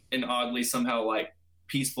like an oddly somehow like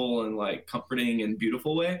peaceful and like comforting and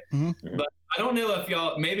beautiful way. Mm-hmm. But I don't know if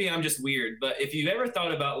y'all, maybe I'm just weird, but if you've ever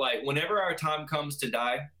thought about like whenever our time comes to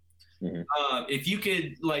die, if you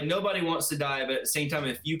could, like nobody wants to die, but at the same time,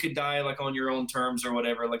 if you could die like on your own terms or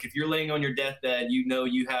whatever, like if you're laying on your deathbed,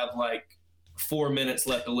 you have like 4 minutes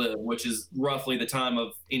left to live, which is roughly the time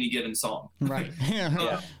of any given song. Right.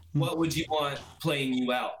 What would you want playing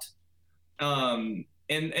you out? And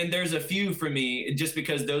there's a few for me, just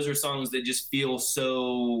because those are songs that just feel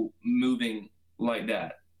so moving like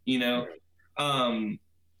that, and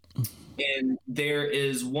there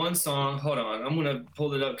is one song, hold on, I'm going to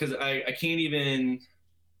pull it up because I can't even,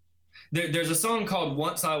 there's a song called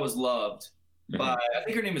Once I Was Loved by, I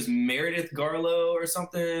think her name is Meredith Garlow or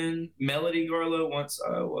something. Melody Garlow.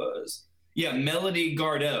 Melody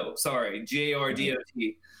Gardot. Sorry, Gardot.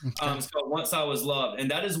 It's called Once I Was Loved, and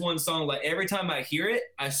that is one song. Like every time I hear it,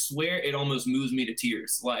 I swear it almost moves me to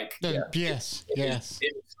tears. Like yes, it's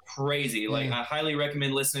crazy. Like I highly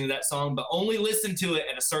recommend listening to that song, but only listen to it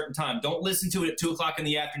at a certain time. Don't listen to it at 2:00 in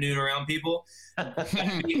the afternoon around people.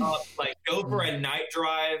 Like go for a night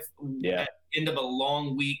drive at the end of a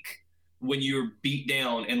long week when you're beat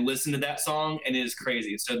down and listen to that song, and it is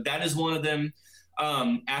crazy. So that is one of them.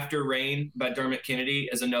 After Rain by Dermot Kennedy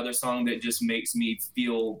is another song that just makes me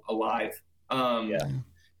feel alive. And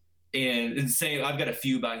saying I've got a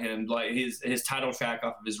few by him, like his title track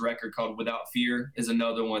off of his record called Without Fear is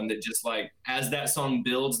another one that just like, as that song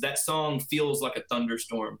builds, that song feels like a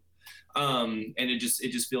thunderstorm. And it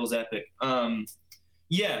just feels epic. So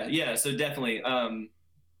definitely.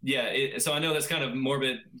 So I know that's kind of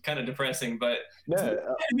morbid, kind of depressing, but it's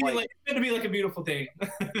meant to be like a beautiful thing.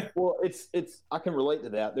 Well, it's I can relate to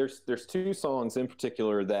that. There's two songs in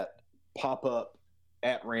particular that pop up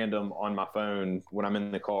at random on my phone when I'm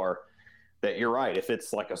in the car that you're right. If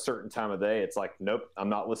it's like a certain time of day, it's like, nope, I'm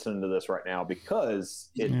not listening to this right now, because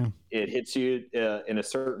it hits you in a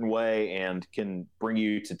certain way and can bring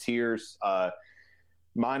you to tears.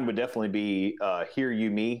 Mine would definitely be Hear You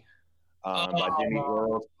Me by Jimmy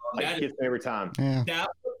World. Like, hits me every time. Yeah.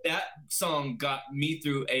 That song got me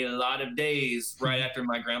through a lot of days right after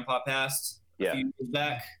my grandpa passed a few years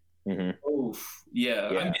back. Oof, I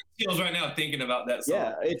get chills right now thinking about that song.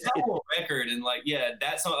 Yeah, it's a whole record, and like,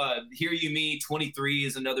 that song, Hear You Me 23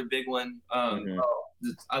 is another big one.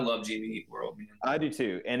 I love Jimmy World, man. I do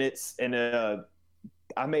too, and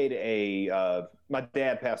I made my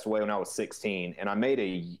dad passed away when I was 16, and I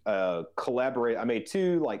made I made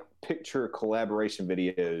two like picture collaboration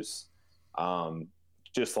videos,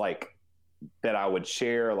 just like that I would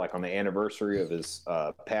share like on the anniversary of his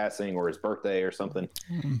passing or his birthday or something.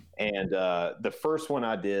 And the first one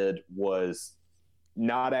I did was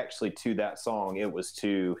not actually to that song. It was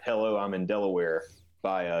to Hello, I'm in Delaware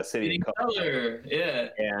by City and Color. Yeah.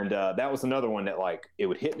 And that was another one that like, it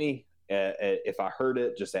would hit me. If I heard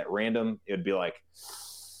it just at random, it would be like,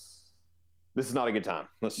 this is not a good time.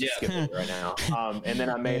 Let's just skip it right now. And then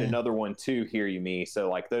I made another one too, Hear You Me. So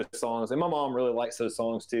like those songs, and my mom really likes those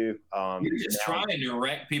songs too. You're just trying to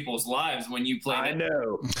wreck people's lives when you play. I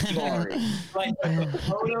know. Sorry. like a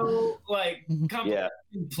photo,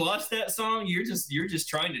 plus that song, you're just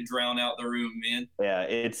trying to drown out the room, man. Yeah,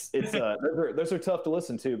 it's those are tough to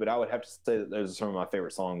listen to, but I would have to say that those are some of my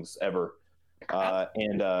favorite songs ever.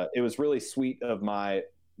 And it was really sweet of my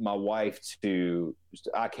wife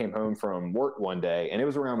I came home from work one day, and it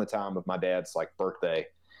was around the time of my dad's like birthday,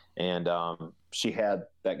 and she had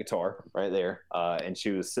that guitar right there, and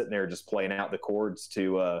she was sitting there just playing out the chords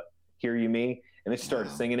to Hear You Me, and then she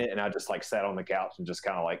started singing it, and I just like sat on the couch and just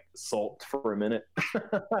kind of like sulked for a minute.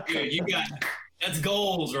 Dude, that's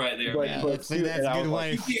goals right there. That's a good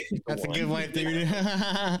wife. That's a good wife, dude.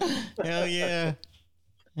 Hell yeah.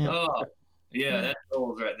 Oh yeah, that's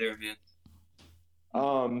goals right there, man.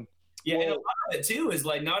 And a lot of it too is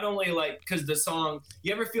like, not only like, because the song,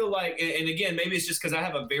 you ever feel like, and again, maybe it's just because I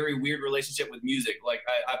have a very weird relationship with music. Like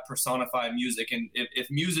I personify music, and if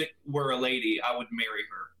music were a lady, I would marry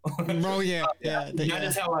her. Oh yeah, that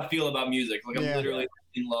is how I feel about music. Like I'm literally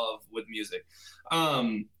in love with music.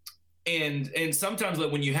 And sometimes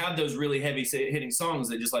like when you have those really heavy hitting songs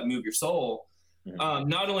that just like move your soul,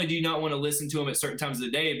 not only do you not want to listen to them at certain times of the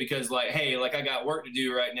day because like, hey, like I got work to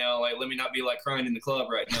do right now, like let me not be like crying in the club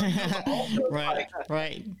right now. Also, right.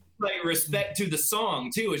 Like respect to the song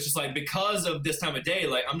too. It's just like, because of this time of day,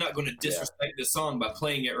 like I'm not going to disrespect this song by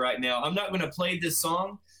playing it right now. I'm not going to play this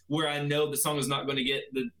song where I know the song is not going to get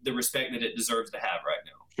the respect that it deserves to have right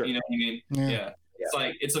now. Sure. You know what I mean? Yeah. It's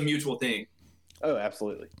like, it's a mutual thing. Oh,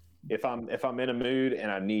 absolutely. If I'm in a mood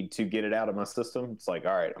and I need to get it out of my system, it's like,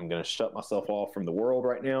 all right, I'm going to shut myself off from the world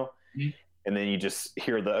right now. And then you just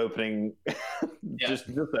hear the opening,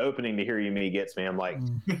 just the opening to Hear You Me gets me. I'm like,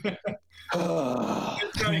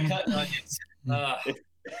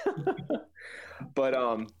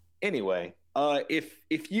 but anyway,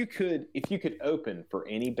 if you could open for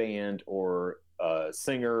any band or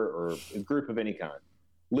singer or a group of any kind,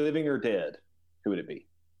 living or dead, who would it be?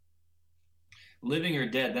 Living or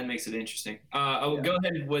dead, that makes it interesting. I will go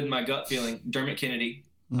ahead with my gut feeling, Dermot Kennedy,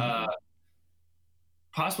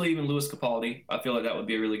 possibly even Louis Capaldi. I feel like that would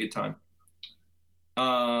be a really good time.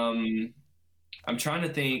 I'm trying to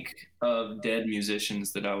think of dead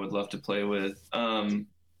musicians that I would love to play with.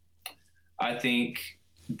 I think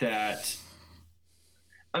that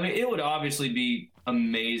I mean, it would obviously be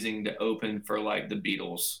amazing to open for like the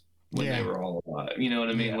Beatles when they were all alive. You know what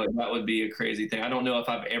I mean? Like that would be a crazy thing. I don't know if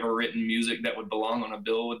I've ever written music that would belong on a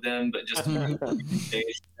bill with them, but just them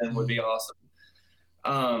would be awesome.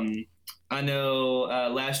 I know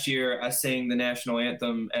last year I sang the national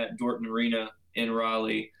anthem at Dorton Arena in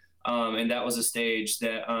Raleigh, and that was a stage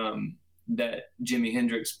that that Jimi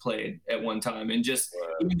Hendrix played at one time. And just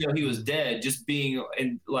even though he was dead, just being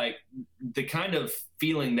and like the kind of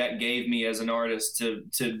feeling that gave me as an artist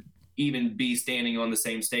to even be standing on the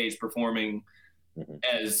same stage performing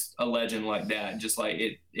as a legend like that, just like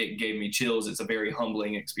it gave me chills. It's a very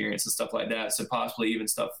humbling experience and stuff like that. So possibly even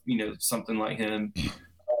stuff, you know, something like him.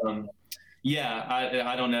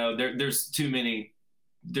 I don't know. There's too many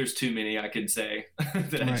I could say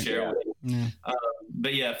that I share with you. Yeah.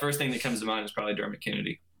 But yeah, first thing that comes to mind is probably Dermot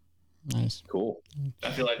Kennedy. Nice. Cool. I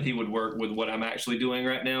feel like he would work with what I'm actually doing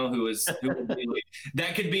right now. Who would be like,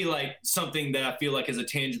 that could be like something that I feel like is a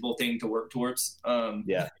tangible thing to work towards.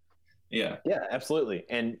 Yeah, absolutely.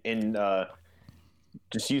 And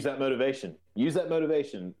just use that motivation. Use that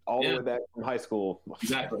motivation all the way back from high school.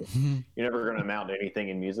 Exactly. You're never going to amount to anything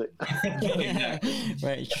in music.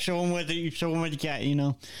 Right. Show them what you got, you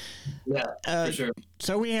know. Yeah, for sure.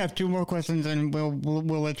 So we have two more questions, and we'll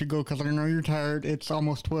let you go because I know you're tired. It's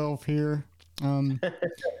almost 12 here. 12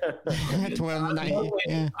 night.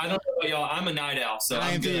 Yeah. I don't know about y'all. I'm a night owl, so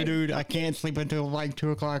I'm good. Dude. I can't sleep until like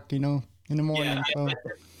 2 o'clock, you know, in the morning. Yeah,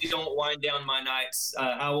 I don't wind down my nights.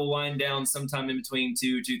 I will wind down sometime in between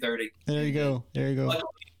 2:30. There you go.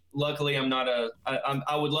 Luckily, I'm not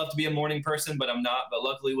I would love to be a morning person, but I'm not. But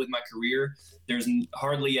luckily, with my career, there's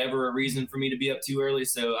hardly ever a reason for me to be up too early.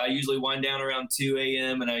 So I usually wind down around 2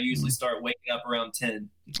 a.m. and I usually start waking up around 10.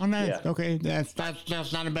 Oh, nice. Yeah. Okay, that's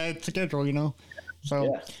not a bad schedule, you know.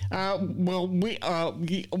 So, well,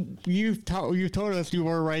 you've told us you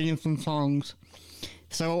were writing some songs.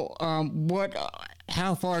 So,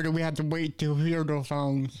 how far do we have to wait to hear those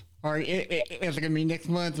songs? Or is it gonna be next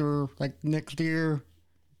month or like next year?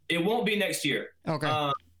 It won't be next year.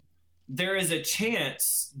 Okay. There is a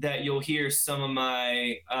chance that you'll hear some of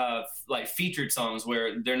my like featured songs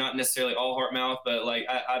where they're not necessarily all Heart Mouth, but like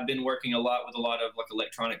I've been working a lot with a lot of like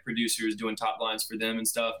electronic producers doing top lines for them and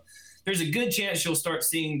stuff. There's a good chance you'll start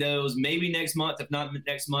seeing those maybe next month, if not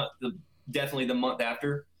next month, definitely the month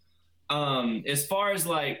after. As far as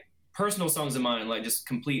like personal songs of mine, like just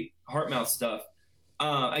complete Heart Mouth stuff.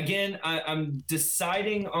 Again, I'm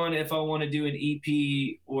deciding on if I want to do an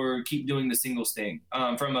EP or keep doing the singles thing.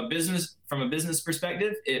 From a business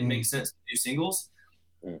perspective, it makes sense to do singles.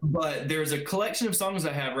 But there's a collection of songs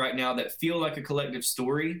I have right now that feel like a collective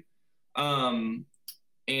story. And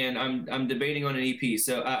I'm debating on an EP.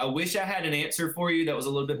 So I wish I had an answer for you that was a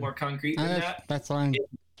little bit more concrete than that. That's fine.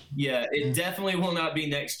 It definitely will not be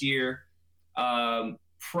next year.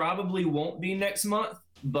 Probably won't be next month,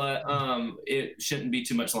 but it shouldn't be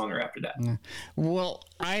too much longer after that. Well,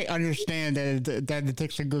 I understand that it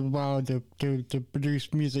takes a good while to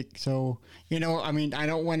produce music. So, you know, I mean,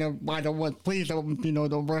 please don't, you know,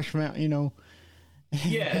 don't rush me, you know.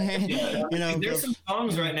 Yeah. You know, there's some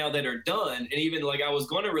songs right now that are done, and even like I was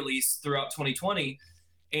going to release throughout 2020,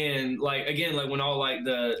 and like again, like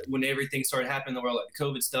when everything started happening in the world, like the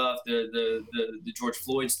COVID stuff, the George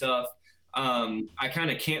Floyd stuff. I kind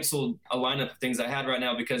of canceled a lineup of things I had right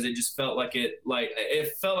now because it just felt like it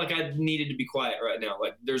felt like I needed to be quiet right now.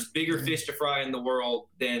 Like there's bigger fish to fry in the world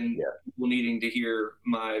than people needing to hear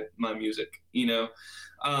my music, you know?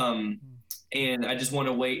 And I just want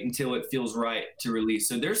to wait until it feels right to release.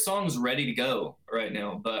 So there's songs ready to go right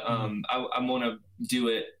now, but I want to do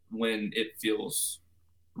it when it feels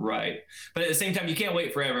right. But at the same time, you can't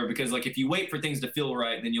wait forever because like if you wait for things to feel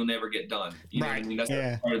right, then you'll never get done. You know what I mean? That's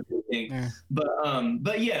part of the thing. Yeah.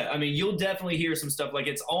 But yeah, I mean, you'll definitely hear some stuff. Like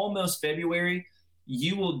it's almost February.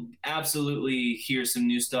 You will absolutely hear some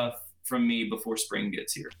new stuff from me before spring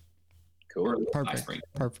gets here. Cool.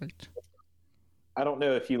 Perfect. I don't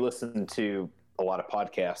know if you listen to a lot of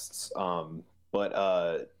podcasts,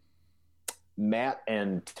 but Matt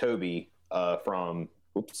and Toby from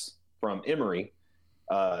Emory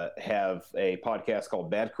have a podcast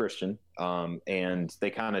called Bad Christian, and they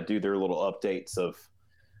kind of do their little updates of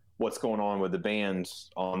what's going on with the band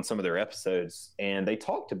on some of their episodes. And they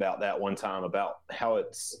talked about that one time about how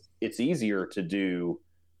it's easier to do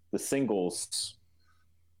the singles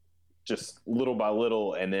just little by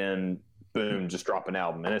little, and then boom, just drop an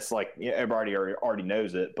album. And it's like everybody already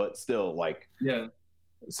knows it, but still like, yeah.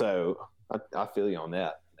 So I feel you on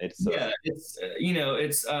that. It's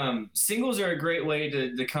singles are a great way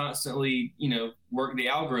to constantly, work the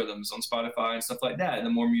algorithms on Spotify and stuff like that. And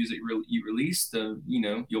the more music you release,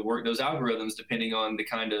 you'll work those algorithms depending on the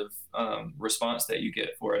kind of response that you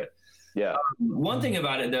get for it. Yeah. One thing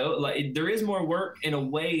about it though, like there is more work in a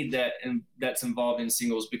way that's involved in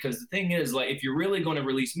singles, because the thing is, like, if you're really going to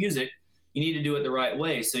release music, you need to do it the right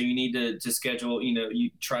way. So you need to schedule,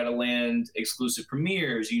 you try to land exclusive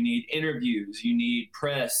premieres, you need interviews, you need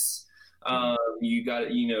press. You got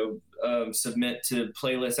to, submit to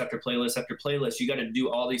playlist after playlist after playlist. You got to do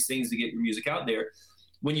all these things to get your music out there.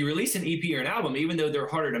 When you release an EP or an album, even though they're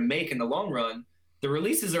harder to make in the long run, the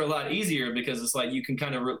releases are a lot easier, because it's like you can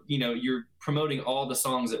kind of, you're promoting all the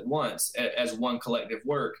songs at once as one collective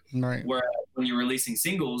work. Right. Whereas when you're releasing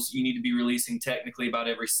singles, you need to be releasing technically about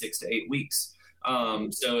every 6 to 8 weeks.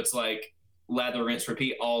 So it's like lather, rinse,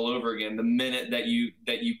 repeat all over again. The minute that you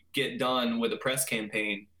get done with a press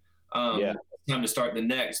campaign, it's time to start the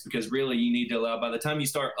next, because really you need to allow, by the time you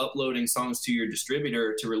start uploading songs to your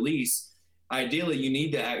distributor to release, ideally you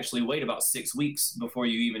need to actually wait about 6 weeks before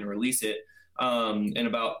you even release it. And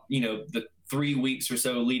about, the 3 weeks or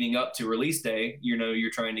so leading up to release day,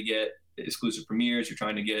 you're trying to get exclusive premieres, you're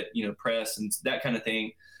trying to get, press and that kind of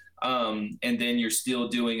thing. And then you're still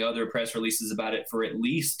doing other press releases about it for at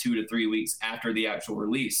least 2 to 3 weeks after the actual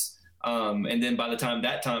release. And then by the time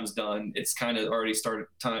that time's done, it's kind of already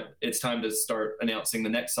it's time to start announcing the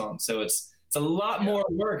next song. So it's a lot more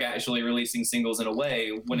work actually releasing singles in a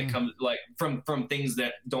way when it comes like from things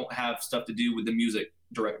that don't have stuff to do with the music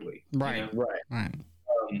directly. Right.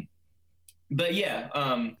 But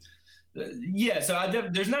so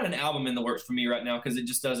there's not an album in the works for me right now, because it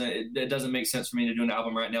just doesn't make sense for me to do an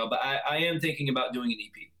album right now. But I am thinking about doing an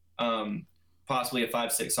EP, possibly a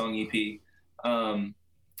 5-6 song EP.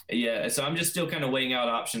 So I'm just still kind of weighing out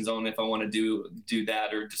options on if I want to do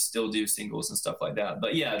that or just still do singles and stuff like that.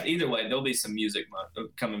 But yeah, either way, there'll be some music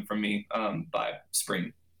coming from me by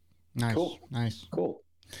spring. Nice. Cool. Nice. Cool.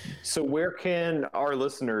 So where can our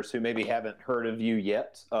listeners who maybe haven't heard of you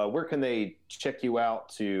yet, where can they check you out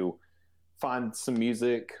to find some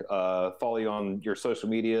music, follow you on your social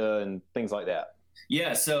media and things like that?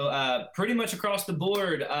 Yeah, so pretty much across the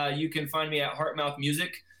board, you can find me at Heartmouth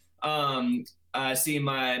Music. I see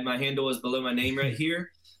my handle is below my name right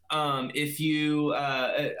here. If you,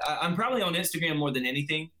 I'm probably on Instagram more than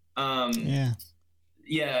anything.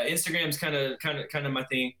 Instagram's kind of my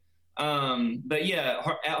thing. But yeah,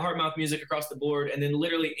 at Heartmouth Music across the board, and then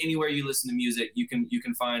literally anywhere you listen to music, you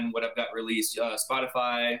can find what I've got released.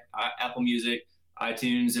 Spotify, Apple Music,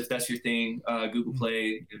 iTunes, if that's your thing, Google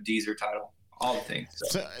Play, Deezer, Tidal, all the things.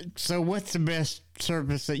 So what's the best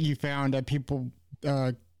service that you found that people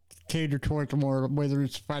cater towards more, whether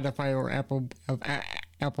it's Spotify or Apple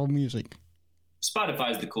Music?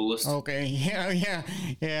 Spotify's the coolest. Okay. Yeah.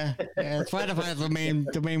 Spotify's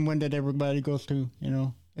the main one that everybody goes to,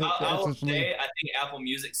 I would say I think Apple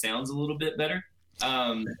Music sounds a little bit better.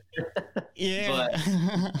 But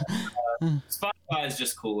Spotify is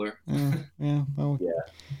just cooler.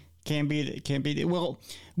 Can't beat it. Well,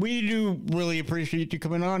 we do really appreciate you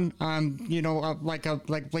coming on. Like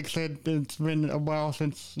Blake said, it's been a while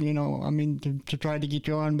since to try to get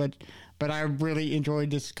you on, but I really enjoyed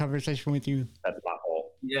this conversation with you. That's my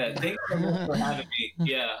fault. Yeah, thanks so much for having me.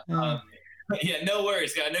 Yeah, no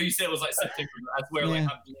worries. I know you said it was like September. I swear, like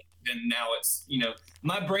I blinked and now it's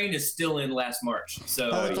my brain is still in last March. So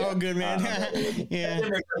it's all good, man.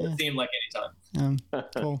 September doesn't seem like any time.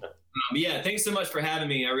 Cool. Thanks so much for having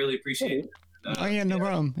me. I really appreciate it. No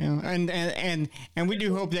problem. And we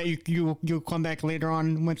do hope that you'll come back later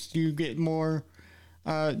on once you get more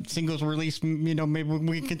singles released. Maybe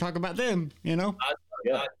we can talk about them. I'd love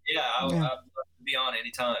to be on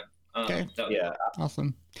anytime. Okay.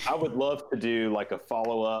 Awesome. I would love to do like a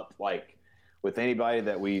follow up, like with anybody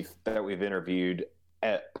that we've interviewed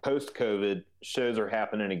at post COVID. Shows are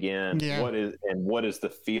happening again. Yeah. What is the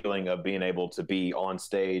feeling of being able to be on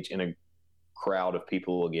stage in a crowd of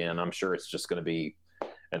people again? I'm sure it's just going to be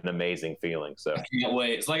an amazing feeling. So I can't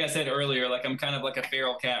wait. It's like I said earlier, like I'm kind of like a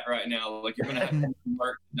feral cat right now. Like you're going to have to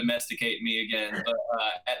work to domesticate me again, but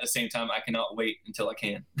at the same time, I cannot wait until I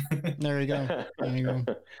can. There you go.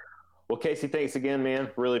 Well, Casey, thanks again, man.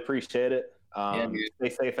 Really appreciate it. Stay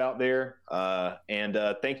safe out there. And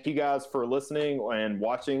thank you guys for listening and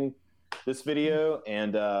watching this video.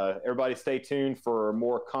 And everybody stay tuned for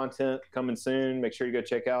more content coming soon. Make sure you go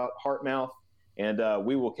check out Heartmouth. And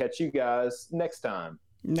we will catch you guys next time.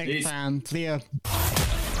 See ya.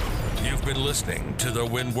 You've been listening to the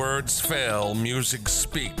When Words Fail, Music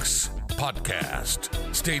Speaks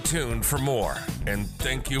podcast. Stay tuned for more. And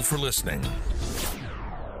thank you for listening.